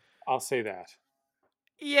 I'll say that.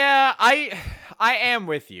 Yeah, I am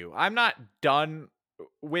with you. I'm not done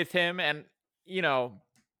with him, and you know,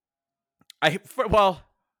 well,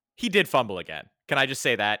 he did fumble again. Can I just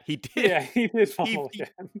say that he did? Yeah, he did He, fumble he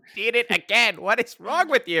again. did it again. What is wrong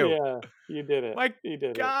with you? Yeah, you did it. My You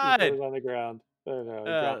did it. You put God. it on the ground. Oh no, he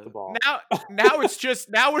dropped the ball. Now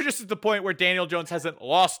we're just at the point where Daniel Jones hasn't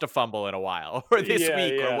lost a fumble in a while, or this Yeah,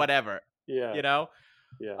 week, or yeah, whatever. yeah, You know.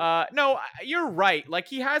 yeah. No, you're right. Like,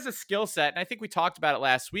 he has a skill set, and I think we talked about it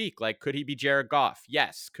last week. Like, could he be Jared Goff?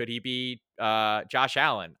 Yes. Could he be Josh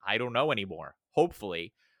Allen? I don't know anymore.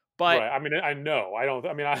 Hopefully, but Right. I mean, I know. I don't.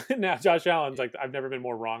 I mean, now Josh Allen's like I've never been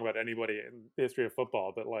more wrong about anybody in the history of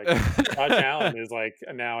football, but like Josh Allen is like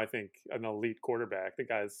now I think an elite quarterback. The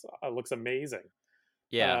guy's looks amazing.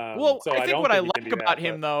 yeah. Well, So I I think don't what I think he can like be that. about But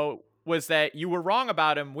him though was that you were wrong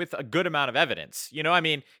about him with a good amount of evidence. I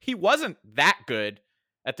mean, he wasn't that good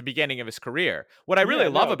at the beginning of his career. What I really yeah,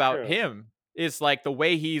 love no, about true. him is like the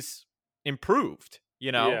way he's improved.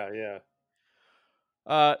 Yeah, yeah.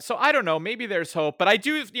 So I don't know. Maybe there's hope, but I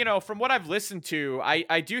do, from what I've listened to,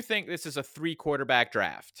 I do think this is a 3 quarterback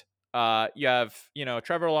draft. You have,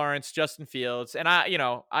 Trevor Lawrence, Justin Fields, and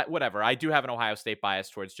whatever. I do have an Ohio State bias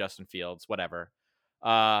towards Justin Fields, whatever.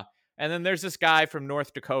 And then there's this guy from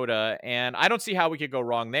North Dakota, and I don't see how we could go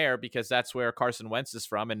wrong there because that's where Carson Wentz is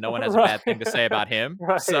from, and no one has a bad thing to say about him.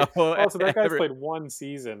 Right. So, Also, that guy's played one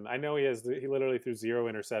season. I know he literally threw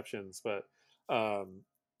 0 interceptions, but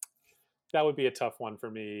that would be a tough one for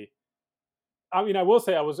me. I mean, I will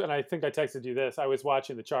say and I think I texted you this. I was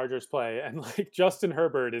watching the Chargers play, and like Justin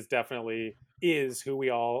Herbert is who we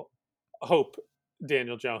all hope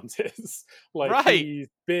Daniel Jones is. Like right. he's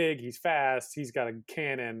big, he's fast, he's got a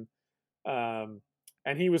cannon,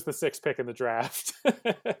 and he was the 6th pick in the draft.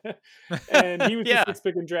 And he was Yeah. the 6th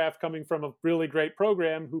pick in draft coming from a really great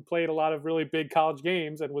program who played a lot of really big college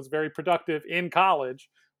games and was very productive in college,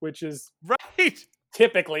 which is Right.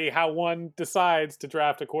 typically how one decides to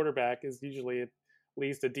draft a quarterback is usually at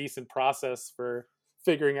least a decent process for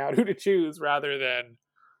figuring out who to choose rather than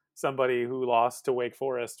somebody who lost to Wake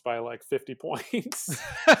Forest by like 50 points.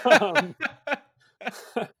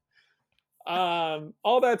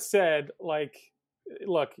 All that said, like,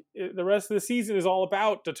 look, the rest of the season is all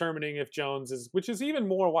about determining if Jones which is even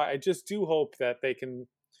more why I just do hope that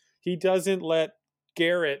he doesn't let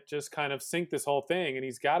Garrett just kind of sink this whole thing. And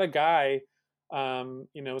he's got a guy,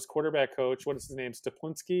 his quarterback coach, what is his name?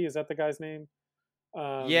 Staplinski? Is that the guy's name?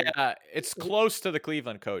 Yeah, it's close to the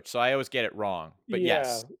Cleveland coach, so I always get it wrong. But yeah,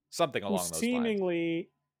 yes, something along those lines. Seemingly,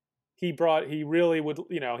 he brought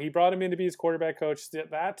him in to be his quarterback coach.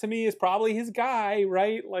 That to me is probably his guy,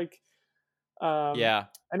 right? Like, yeah.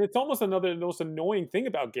 And it's almost the most annoying thing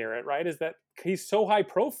about Garrett, right? Is that he's so high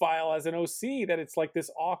profile as an OC that it's like this,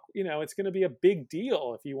 it's going to be a big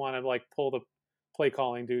deal if you want to like pull the play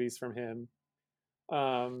calling duties from him.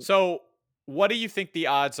 So what do you think the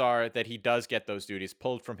odds are that he does get those duties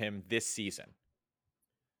pulled from him this season?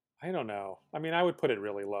 I don't know. I mean, I would put it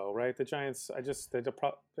really low, right? The Giants, and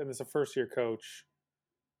it's a first-year coach,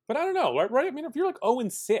 but I don't know, right? I mean, if you're like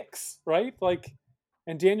 0-6, right? Like,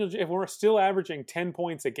 and if we're still averaging 10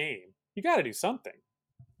 points a game, you got to do something.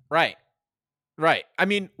 Right. I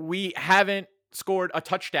mean, we haven't scored a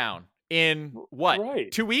touchdown in what?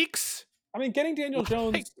 Right. 2 weeks? I mean, getting Daniel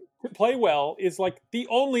Jones to play well is like the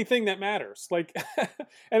only thing that matters. Like,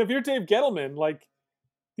 and if you're Dave Gettleman, like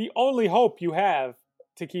the only hope you have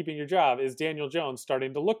to keeping your job is Daniel Jones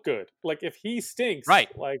starting to look good. Like if he stinks, right?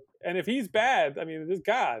 Like, and if he's bad, I mean,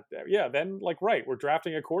 then like, right, we're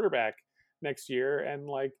drafting a quarterback next year, and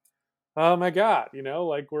like, oh my God,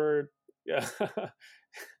 like we're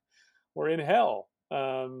we're in hell.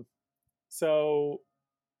 So,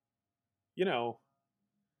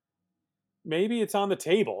 maybe it's on the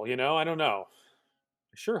table, I don't know.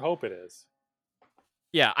 I sure hope it is.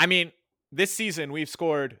 Yeah, I mean, this season we've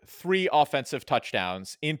scored 3 offensive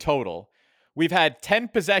touchdowns in total. We've had 10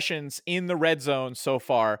 possessions in the red zone so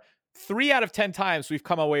far. 3 out of 10 times we've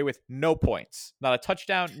come away with no points. Not a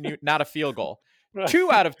touchdown, not a field goal. Right.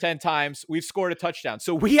 2 out of 10 times we've scored a touchdown.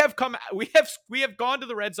 So we have gone to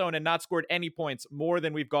the red zone and not scored any points more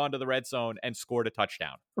than we've gone to the red zone and scored a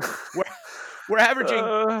touchdown. We're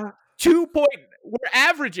averaging we're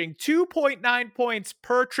averaging 2.9 points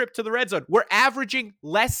per trip to the red zone. We're averaging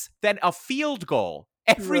less than a field goal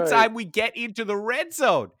every Right. time we get into the red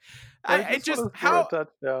zone. I just want to score a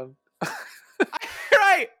touchdown.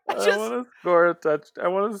 Right. I want to score a touchdown. I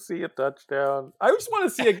want to see a touchdown. I just want to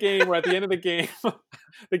see a game where at the end of the game,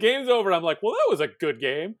 the game's over. And I'm like, well, that was a good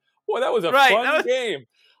game. Boy, that was a fun game.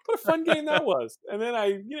 What a fun game that was. And then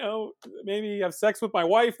I, maybe have sex with my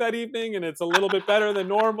wife that evening and it's a little bit better than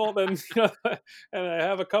normal. And I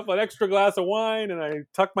have an extra glass of wine and I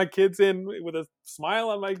tuck my kids in with a smile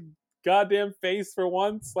on my goddamn face for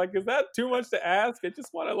once. Like, is that too much to ask? I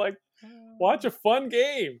just want to watch a fun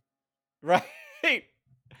game. Right.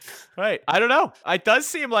 Right. I don't know. It does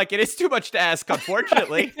seem like it is too much to ask,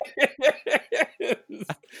 unfortunately.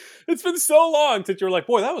 It's been so long since you're like,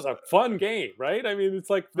 boy, that was a fun game, right? I mean, it's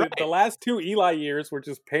like the last 2 Eli years were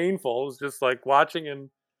just painful. It was just like watching him,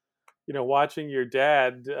 watching your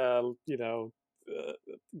dad,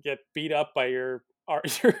 get beat up by your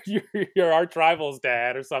arch rival's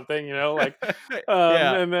dad or something,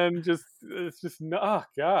 and then it's just, oh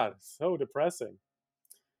God, so depressing.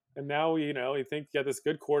 And now, you think you got this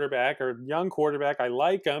good quarterback or young quarterback. I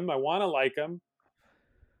like him. I want to like him.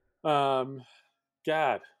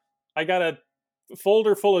 God, I got a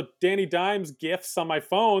folder full of Danny Dimes gifts on my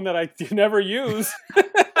phone that I never use.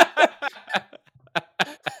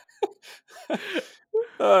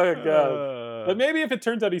 Oh God! But maybe if it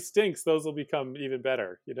turns out he stinks, those will become even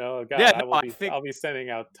better. God, I'll be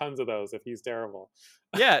sending out tons of those if he's terrible.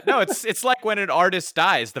 Yeah, no, it's like when an artist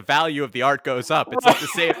dies, the value of the art goes up. It's like the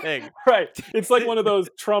same thing, right? It's like one of those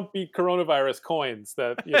Trump beat coronavirus coins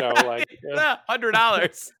that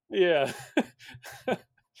 $100. Yeah.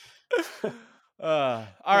 All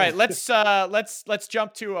right, let's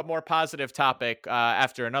jump to a more positive topic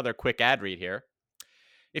after another quick ad read here.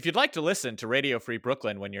 If you'd like to listen to Radio Free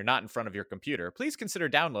Brooklyn when you're not in front of your computer, please consider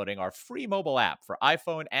downloading our free mobile app for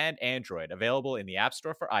iPhone and Android, available in the App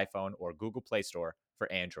Store for iPhone or Google Play Store for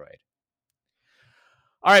Android.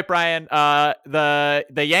 All right, Brian, the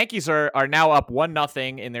Yankees are now up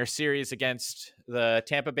 1-0 in their series against the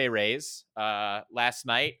Tampa Bay Rays. Last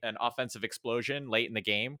night, an offensive explosion late in the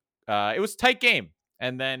game. It was a tight game,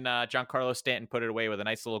 and then Giancarlo Stanton put it away with a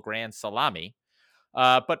nice little grand salami.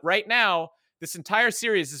 But right now, this entire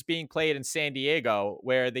series is being played in San Diego,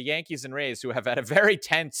 where the Yankees and Rays, who have had a very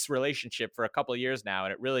tense relationship for a couple of years now,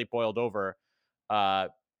 and it really boiled over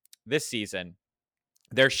this season,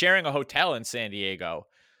 they're sharing a hotel in San Diego.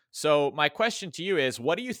 So my question to you is,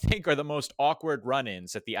 what do you think are the most awkward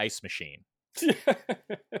run-ins at the ice machine?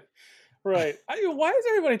 Right. Why is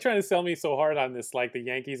everybody trying to sell me so hard on this, like the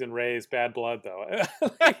Yankees and Rays bad blood, though?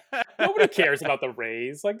 Nobody cares about the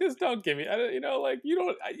Rays. Like, just don't give me,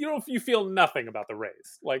 you feel nothing about the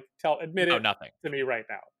Rays. Like, admit it nothing to me right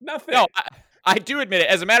now. Nothing. No, I do admit it.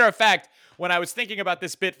 As a matter of fact, when I was thinking about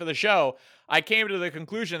this bit for the show, I came to the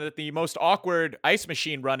conclusion that the most awkward ice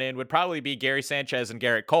machine run-in would probably be Gary Sanchez and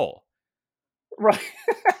Garrett Cole. Right.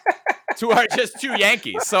 Who are just two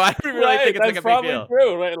Yankees. So I don't really think it's like a big deal.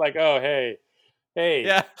 True, right? Like, oh, hey.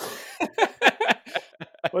 Yeah.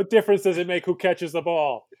 What difference does it make who catches the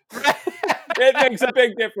ball? It makes a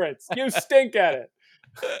big difference. You stink at it.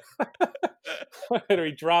 Or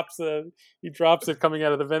he drops it coming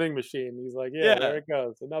out of the vending machine. He's like, yeah, there it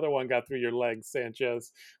goes. Another one got through your legs,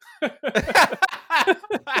 Sanchez.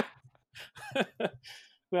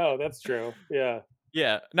 No, that's true. Yeah.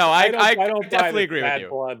 Yeah. No, I don't definitely agree with you. Bad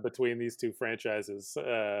blood between these two franchises.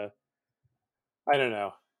 I don't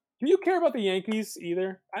know. Do you care about the Yankees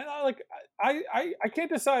either? I can't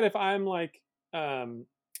decide if I'm like, I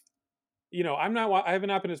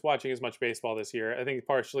haven't been watching as much baseball this year. I think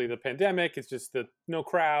partially the pandemic. It's just the no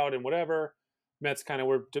crowd and whatever. Mets kind of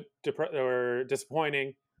were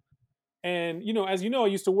disappointing. And, as you know, I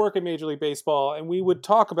used to work at Major League Baseball, and we would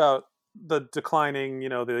talk about the declining,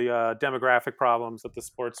 the demographic problems that the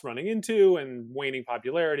sport's running into and waning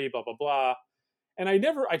popularity, blah, blah, blah. And I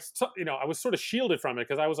was sort of shielded from it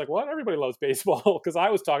because I was like, well, everybody loves baseball, because I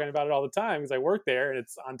was talking about it all the time because I work there and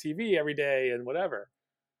it's on TV every day and whatever.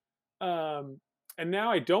 And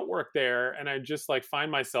now I don't work there, and I just like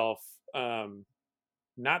find myself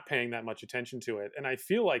not paying that much attention to it. And I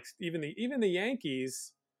feel like even the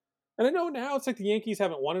Yankees, and I know now it's like the Yankees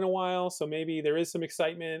haven't won in a while, so maybe there is some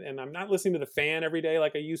excitement, and I'm not listening to the fan every day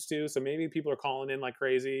like I used to, so maybe people are calling in like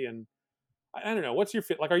crazy. And I don't know, what's your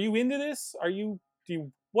fit? Like, are you into this?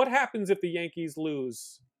 What happens if the Yankees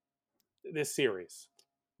lose this series?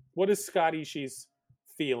 What is Scott Ishii's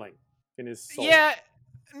feeling in his soul? Yeah,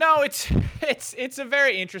 no, it's a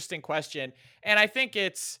very interesting question, and I think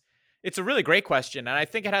it's It's a really great question, and I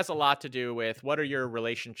think it has a lot to do with what are your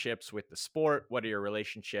relationships with the sport? What are your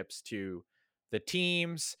relationships to the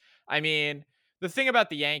teams? I mean, the thing about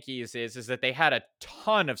the Yankees is that they had a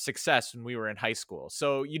ton of success when we were in high school.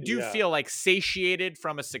 So you do Yeah. feel like satiated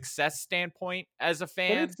from a success standpoint as a But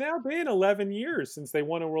fan. it's now been 11 years since they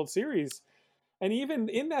won a World Series. And even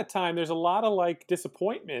in that time, there's a lot of like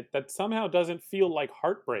disappointment that somehow doesn't feel like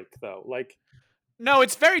heartbreak, though. Like, No,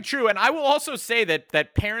 it's very true, and I will also say that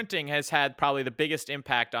parenting has had probably the biggest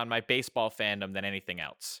impact on my baseball fandom than anything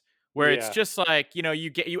else. Where it's yeah, just like,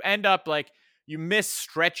 you end up like you miss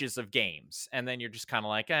stretches of games, and then you're just kind of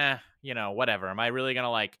like, whatever. Am I really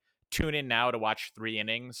gonna like tune in now to watch 3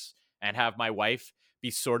 innings and have my wife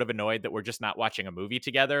be sort of annoyed that we're just not watching a movie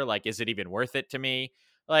together? Like, is it even worth it to me?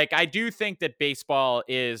 Like, I do think that baseball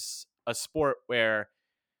is a sport where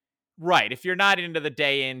right. If you're not into the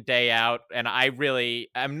day in, day out, and I really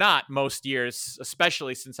am not most years,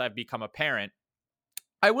 especially since I've become a parent,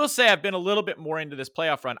 I will say I've been a little bit more into this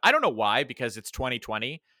playoff run. I don't know why, because it's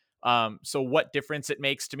 2020. So what difference it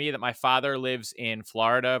makes to me that my father lives in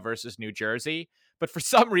Florida versus New Jersey. But for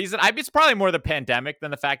some reason, it's probably more the pandemic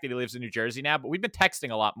than the fact that he lives in New Jersey now. But we've been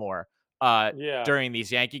texting a lot more yeah, during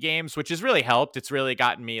these Yankee games, which has really helped. It's really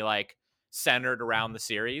gotten me like centered around the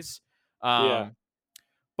series. yeah. Um,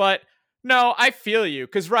 but no, I feel you.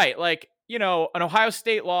 Cause right, like, an Ohio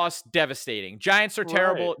State loss, devastating. Giants are Right,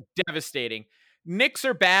 terrible, devastating. Knicks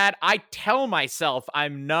are bad. I tell myself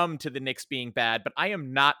I'm numb to the Knicks being bad, but I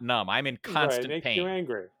am not numb. I'm in right. It constant makes you pain.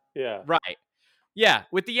 angry. Yeah. Right. Yeah.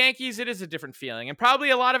 With the Yankees, it is a different feeling. And probably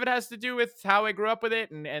a lot of it has to do with how I grew up with it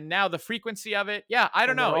and now the frequency of it. Yeah, I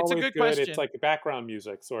don't And they're know. It's a always good good. It's question. like background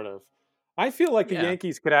music, sort of. I feel like the Yeah.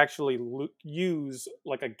 Yankees could actually use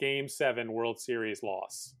like a Game 7 World Series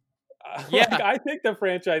loss. Like, Yeah. I think the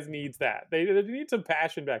franchise needs that. They need some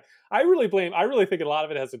passion back. I really think a lot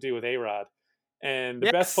of it has to do with A Rod and the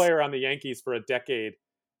best Yes. player on the Yankees for a decade.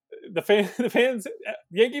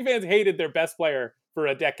 Yankee fans hated their best player for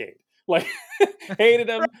a decade. Like, hated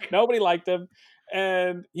him. Right. Nobody liked him.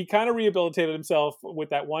 And he kind of rehabilitated himself with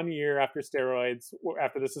that 1 year after steroids,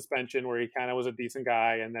 after the suspension, where he kind of was a decent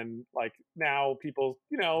guy. And then, like, now people,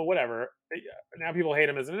 whatever. Now people hate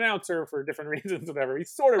him as an announcer for different reasons, whatever. He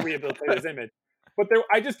sort of rehabilitated his image. But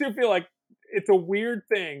I just do feel like it's a weird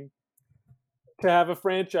thing to have a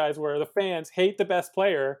franchise where the fans hate the best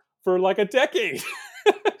player for like a decade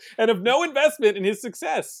and have no investment in his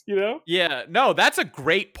success, Yeah, no, that's a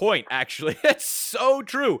great point, actually. It's so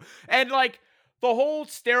true. And like the whole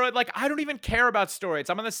steroid, like, I don't even care about steroids.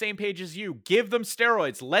 I'm on the same page as you. Give them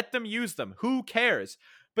steroids, let them use them. Who cares?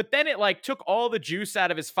 But then it like took all the juice out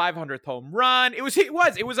of his 500th home run. It was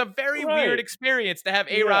a very weird Right. experience to have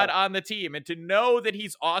Yeah. A-Rod on the team and to know that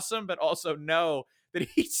he's awesome, but also know that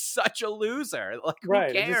he's such a loser. Like, who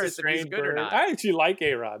Right. And just a cares if he's strange good or bird. not? I actually like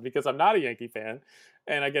A Rod because I'm not a Yankee fan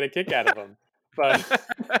and I get a kick out of him. But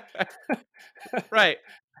Right.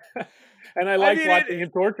 and I I like mean, watching him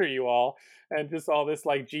torture you all and just all this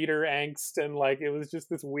like Jeter angst and like it was just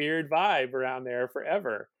this weird vibe around there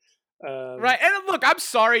forever. right. Um, And look, I'm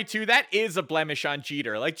sorry too. That is a blemish on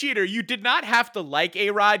Jeter. Like, Jeter, you did not have to like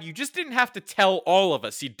A-Rod. You just didn't have to tell all of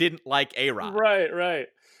us you didn't like A-Rod. right, right.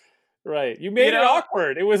 Right. You You made it know?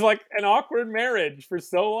 awkward. It was like an awkward marriage for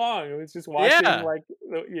so long. It was just watching Yeah. like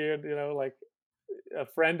like a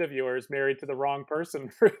friend of yours married to the wrong person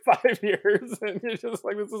for 5 years, and you're just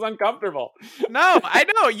like, this is uncomfortable. No, I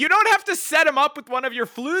know. You don't have to set him up with one of your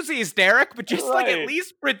floozies, Derek, but just like at Right.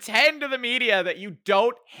 least pretend to the media that you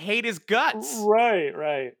don't hate his guts. Right.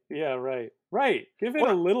 Right. Yeah. Right. Right. Give it a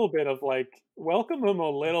Or little bit of like, welcome him a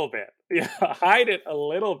little bit. Yeah. Hide it a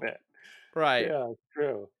little bit. right. Yeah.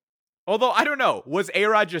 True. Although I don't know, was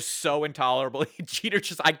A-Rod just so intolerable? Jeter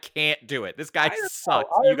just I can't do it. This I guy don't know. sucks.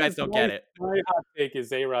 You guys don't get it. My hot take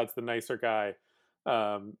is A Rod's the nicer guy,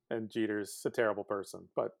 and Jeter's a terrible person.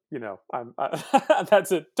 But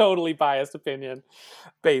that's a totally biased opinion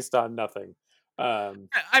based on nothing. Um,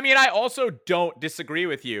 I mean, I also don't disagree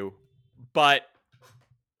with you, but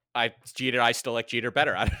I still like Jeter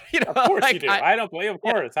better. of course you like do. I don't blame. Of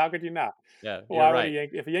yeah, course. How could you not? yeah, you're Why would right.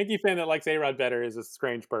 if a Yankee fan that likes A Rod better is a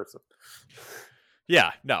strange person?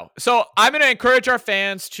 Yeah, no. So I'm going to encourage our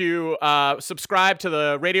fans to subscribe to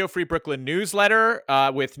the Radio Free Brooklyn newsletter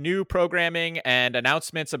with new programming and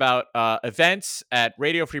announcements about events at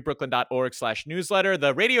radiofreebrooklyn.org/newsletter.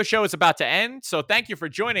 The radio show is about to end, so thank you for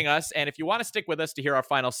joining us. And if you want to stick with us to hear our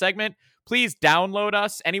final segment, please download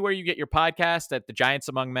us anywhere you get your podcast at the Giants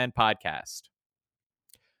Among Men podcast.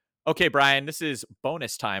 Okay, Brian, this is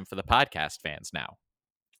bonus time for the podcast fans now.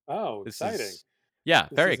 Oh, This exciting! is, yeah,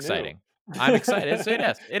 This very is new. exciting. I'm excited. So it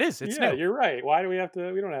is. It is. It's Yeah, new. you're right. Why do we have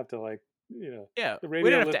to? We don't have to like Yeah, the we don't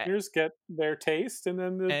radio have to. listeners get their taste, and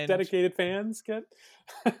then the And dedicated fans get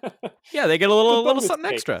yeah, they get a the little bonus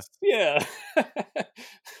something extra. taste. Yeah.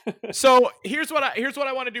 So here's what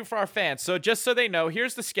I want to do for our fans. So just so they know,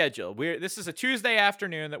 here's the schedule. This is a Tuesday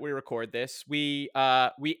afternoon that we record this. We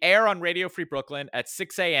air on Radio Free Brooklyn at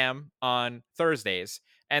 6 a.m. on Thursdays,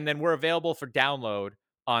 and then we're available for download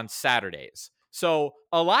on Saturdays. So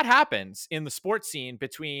a lot happens in the sports scene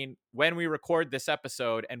between when we record this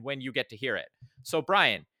episode and when you get to hear it. So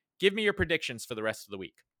Brian, give me your predictions for the rest of the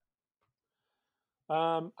week.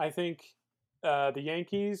 I think the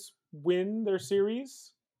Yankees win their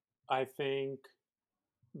series. I think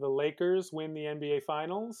the Lakers win the NBA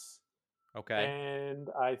Finals, Okay. and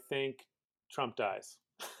I think Trump dies.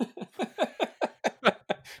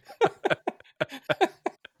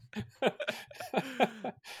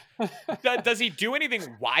 Does he do anything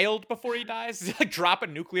wild before he dies? Does he like drop a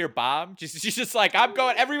nuclear bomb? She's just like, I'm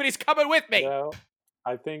going, everybody's coming with me. No,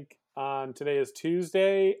 I think on today is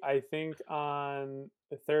Tuesday. I think on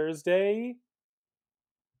Thursday,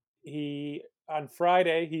 on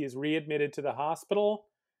Friday he is readmitted to the hospital,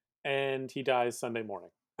 and he dies Sunday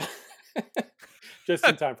morning, just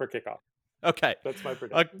in time for kickoff. Okay. That's my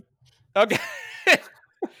prediction. Okay.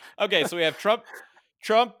 Okay, so we have Trump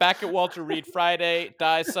back at Walter Reed Friday,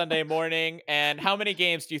 dies Sunday morning. And how many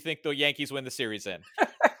games do you think the Yankees win the series in?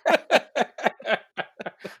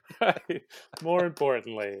 Right. More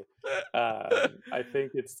importantly, I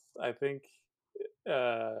think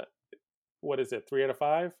what is it? 3 out of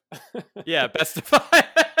 5? Yeah, best of 5.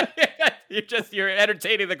 You're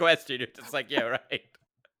entertaining the question. You're just like, yeah, right.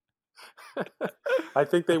 I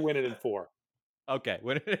think they win it in 4. Okay,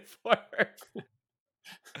 winning in 4.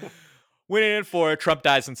 Winning in 4. Trump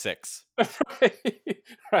dies in 6.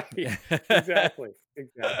 Right. Exactly.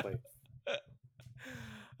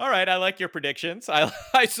 All right, I like your predictions.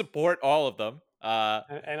 I support all of them.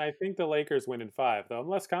 And I think the Lakers win in 5, though I'm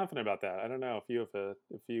less confident about that. I don't know if you have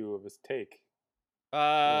a take.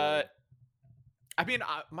 I mean,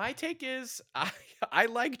 my take is I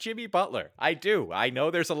like Jimmy Butler. I do. I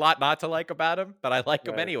know there's a lot not to like about him, but I like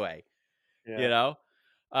him Right. anyway. Yeah. You know,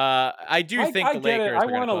 I do think I the get Lakers it. I are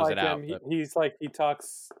going want to to close like it out. him. He's like he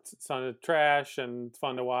talks son of trash and it's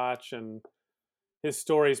fun to watch, and his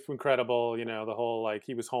story's incredible. You know, the whole like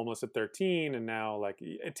he was homeless at 13, and now like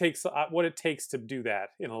it takes what it takes to do that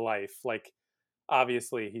in a life. Like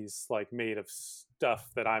obviously he's like made of stuff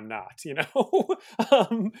that I'm not. You know,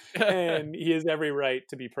 and he has every right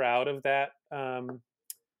to be proud of that.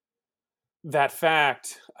 That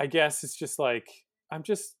fact. I guess it's just like I'm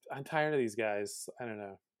tired of these guys. I don't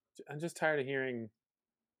know. I'm just tired of hearing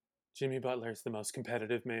Jimmy Butler's the most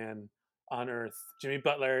competitive man on earth. Jimmy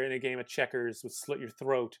Butler in a game of checkers would slit your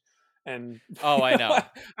throat. And Oh, I know.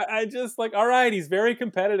 I just like, all right, he's very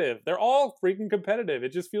competitive. They're all freaking competitive.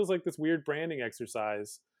 It just feels like this weird branding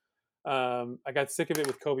exercise. I got sick of it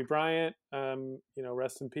with Kobe Bryant.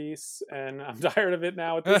 Rest in peace. And I'm tired of it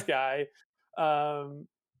now with this guy.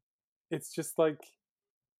 It's just like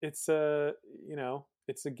it's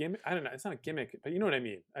it's a gimmick. I don't know. It's not a gimmick, but you know what I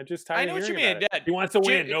mean. I'm just tired I know of what you hearing mean. about it. He wants to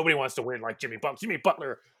win. Nobody wants to win like Jimmy Butler. Jimmy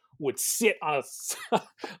Butler would sit on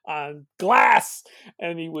on glass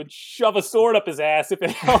and he would shove a sword up his ass if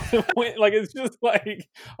it helped him win. Like it's just like,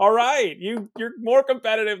 all right, you're more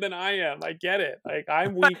competitive than I am. I get it. Like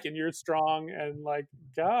I'm weak and you're strong, and like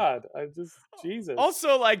God, Jesus.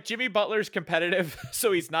 Also, like Jimmy Butler's competitive,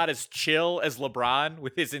 so he's not as chill as LeBron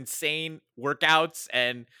with his insane workouts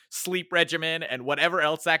and sleep regimen and whatever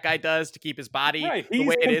else that guy does to keep his body the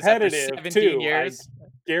way it is after 17 years. I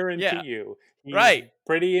guarantee you. He's Right.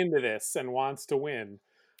 pretty into this and wants to win.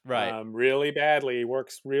 Right. Really badly. He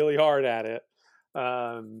works really hard at it.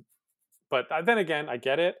 But then again, I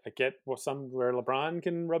get it. I get where LeBron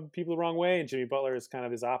can rub people the wrong way, and Jimmy Butler is kind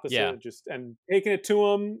of his opposite. Yeah. And taking it to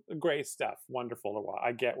him, great stuff, wonderful to watch.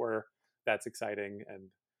 I get where that's exciting, and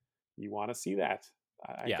you want to see that.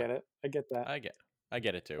 I get it. I get that. I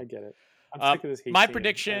get it too. I get it. I'm sick of this hate my scene.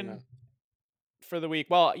 prediction for the week.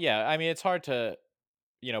 Well, yeah, I mean it's hard to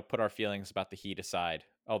put our feelings about the Heat aside,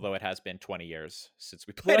 although it has been 20 years since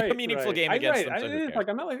we played a meaningful game against them. So it is, like,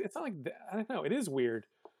 I'm not like, it's not like I don't know. It is weird.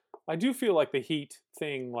 I do feel like the Heat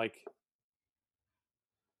thing like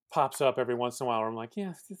pops up every once in a while where I'm like,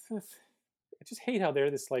 yeah, I just hate how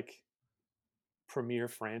they're this like premier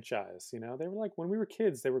franchise. You know, they were like when we were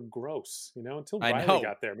kids, they were gross. You know, until Riley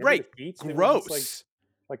got there. Remember right? The Heat? Gross.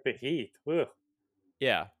 Like the Heat. Ugh.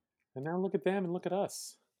 Yeah. And now look at them and look at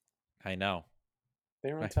us. I know.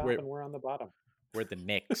 They're on top and we're on the bottom. We're the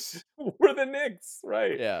Knicks. We're the Knicks,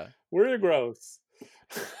 right? Yeah. We're the gross.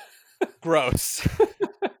 Gross.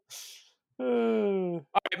 All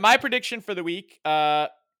right, my prediction for the week.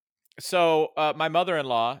 So my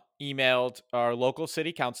mother-in-law emailed our local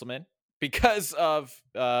city councilman because of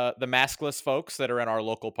the maskless folks that are in our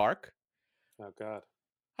local park. Oh God.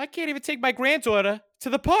 I can't even take my granddaughter to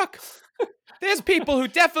the park. There's people who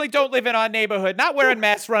definitely don't live in our neighborhood, not wearing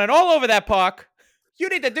masks, running all over that park. You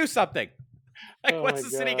need to do something. Like, Oh what's my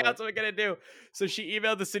the city God. councilman going to do? So she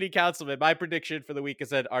emailed the city councilman. My prediction for the week is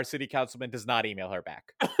that our city councilman does not email her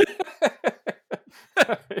back.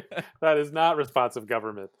 That is not responsive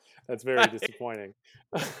government. That's very Right. disappointing.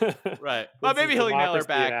 Right. Well, This is maybe he'll email her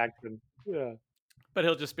democracy in back, action. Yeah. but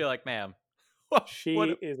he'll just be like, ma'am, what? She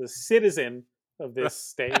is a citizen of Right. this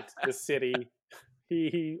state, this city.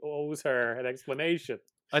 He owes her an explanation.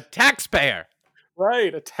 A taxpayer.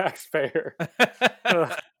 Right, a taxpayer.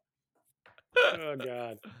 Ugh. Oh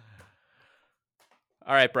God.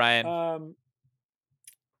 All right, Brian.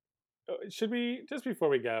 Should we just before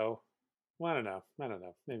we go? Well, I don't know.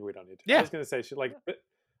 Maybe we don't need to. I Yeah. was gonna say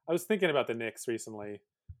I was thinking about the Knicks recently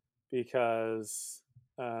because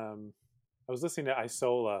I was listening to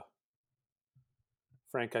Isola,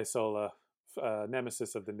 Frank Isola,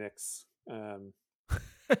 nemesis of the Knicks,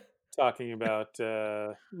 talking about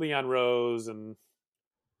Leon Rose and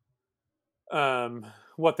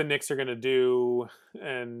what the Knicks are going to do,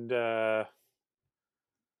 and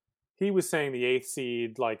he was saying the eighth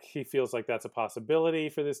seed, like he feels like that's a possibility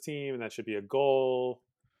for this team, and that should be a goal.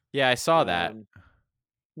 Yeah, I saw that.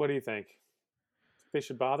 What do you think? They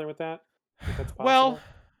should bother with that? Think that's Well, possible?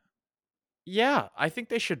 yeah, I think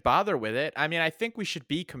they should bother with it. I mean, I think we should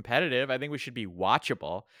be competitive. I think we should be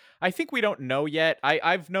watchable. I think we don't know yet.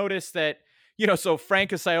 I've noticed that, so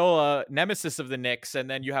Frank Isola, nemesis of the Knicks, and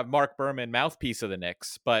then you have Mark Berman, mouthpiece of the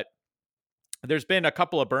Knicks. But there's been a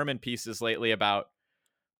couple of Berman pieces lately about,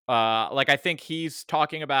 I think he's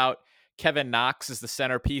talking about Kevin Knox as the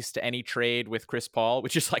centerpiece to any trade with Chris Paul,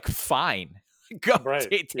 which is like, fine. Go Right.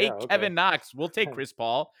 take Yeah. Okay. Kevin Knox. We'll take Chris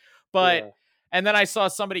Paul. But Yeah. and then I saw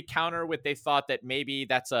somebody counter with they thought that maybe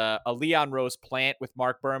that's a Leon Rose plant with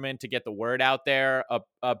Mark Berman to get the word out there,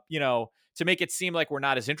 to make it seem like we're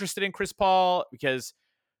not as interested in Chris Paul because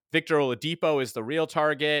Victor Oladipo is the real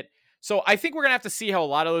target. So I think we're going to have to see how a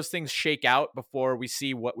lot of those things shake out before we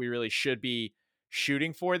see what we really should be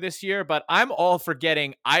shooting for this year. But I'm all for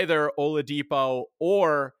getting either Oladipo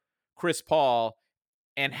or Chris Paul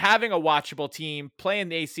and having a watchable team playing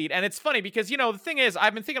the A seed. And it's funny because, the thing is,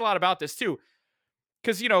 I've been thinking a lot about this too.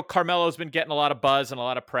 Because, Carmelo's been getting a lot of buzz and a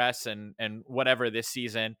lot of press and whatever this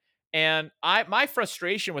season. And my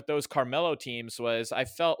frustration with those Carmelo teams was I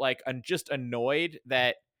felt like I'm just annoyed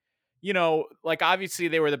that, obviously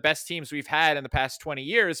they were the best teams we've had in the past 20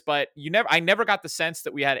 years, but I never got the sense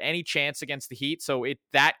that we had any chance against the Heat. So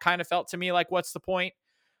that kind of felt to me like, what's the point?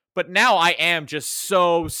 But now I am just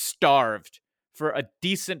so starved for a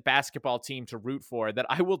decent basketball team to root for that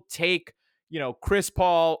I will take, Chris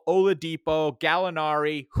Paul, Oladipo,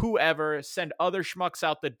 Gallinari, whoever, send other schmucks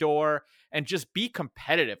out the door and just be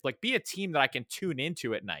competitive. Like, be a team that I can tune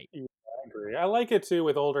into at night. Yeah, I agree. I like it too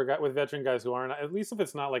with with veteran guys who aren't. At least if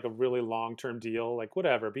it's not like a really long term deal, like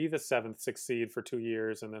whatever, be the seventh, sixth seed for 2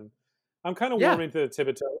 years, and then I'm kind of Yeah. warming to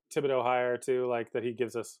the Thibodeau hire too, like that he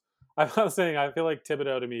gives us. I was saying I feel like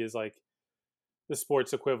Thibodeau to me is like the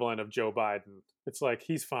sports equivalent of Joe Biden. It's like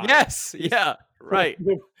he's fine. Yes. Yeah. Right.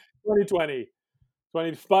 2020,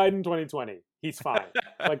 Biden 2020. He's fine.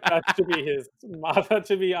 Like that should be that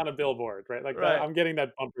should be on a billboard, right? Like Right. I'm getting that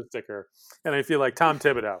bumper sticker, and I feel like Tom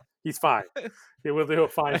Thibodeau. He's fine. He will do a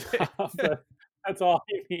fine job. But that's all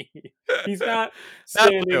he needs. He's not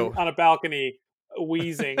standing on a balcony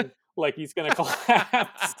wheezing like he's going to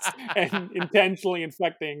collapse and intentionally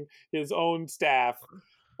infecting his own staff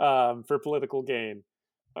for political gain.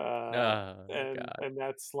 And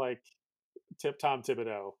that's like Tom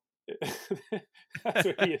Thibodeau. That's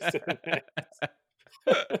what he is to the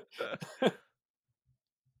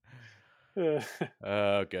Knicks.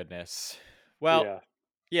 Oh goodness. Well,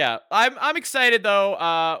 yeah. I'm excited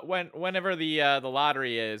though. Whenever the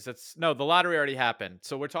lottery is, the lottery already happened.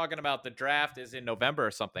 So we're talking about the draft is in November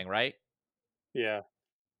or something, right? Yeah.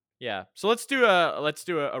 Yeah. So let's do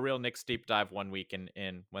a real Knicks deep dive one week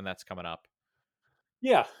in when that's coming up.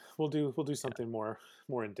 Yeah, we'll do something more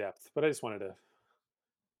in depth. But I just wanted to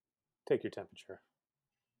take your temperature.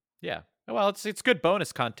 Yeah. Well, it's good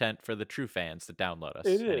bonus content for the true fans that download us.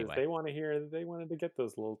 It is. Anyway. They wanted to get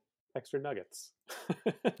those little extra nuggets.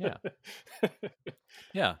 Yeah.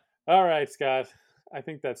 Yeah. All right, Scott. I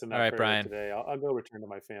think that's enough for Brian. today. I'll go return to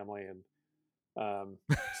my family and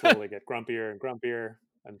slowly get grumpier and grumpier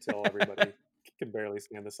until everybody can barely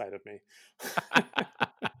stand the sight of me.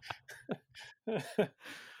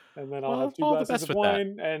 And then I'll Well, have 2 all the glasses best of with that.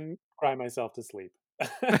 wine and cry myself to sleep.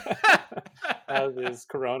 As is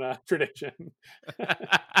Corona tradition.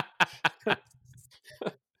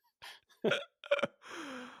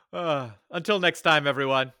 Until next time,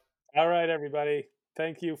 everyone. All right, everybody.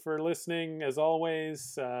 Thank you for listening, as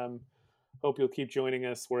always. Hope you'll keep joining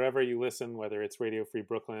us wherever you listen, whether it's Radio Free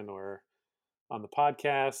Brooklyn or on the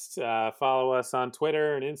podcast. Follow us on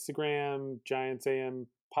Twitter and Instagram, Giants AM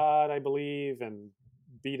Pod, I believe, and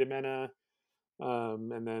Beatamena.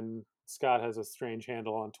 And then Scott has a strange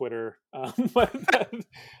handle on Twitter. But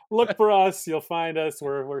look for us. You'll find us.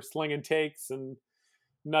 We're slinging takes and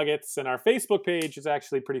nuggets. And our Facebook page is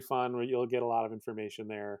actually pretty fun, where you'll get a lot of information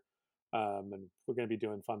there. And we're going to be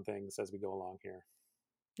doing fun things as we go along here.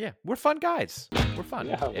 Yeah, we're fun guys. We're fun.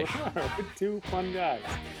 Yeah, we're 2 fun guys.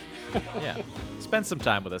 Yeah. Spend some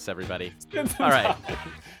time with us, everybody. Spend some All right.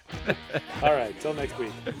 time. All right. Till next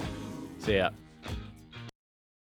week. See ya.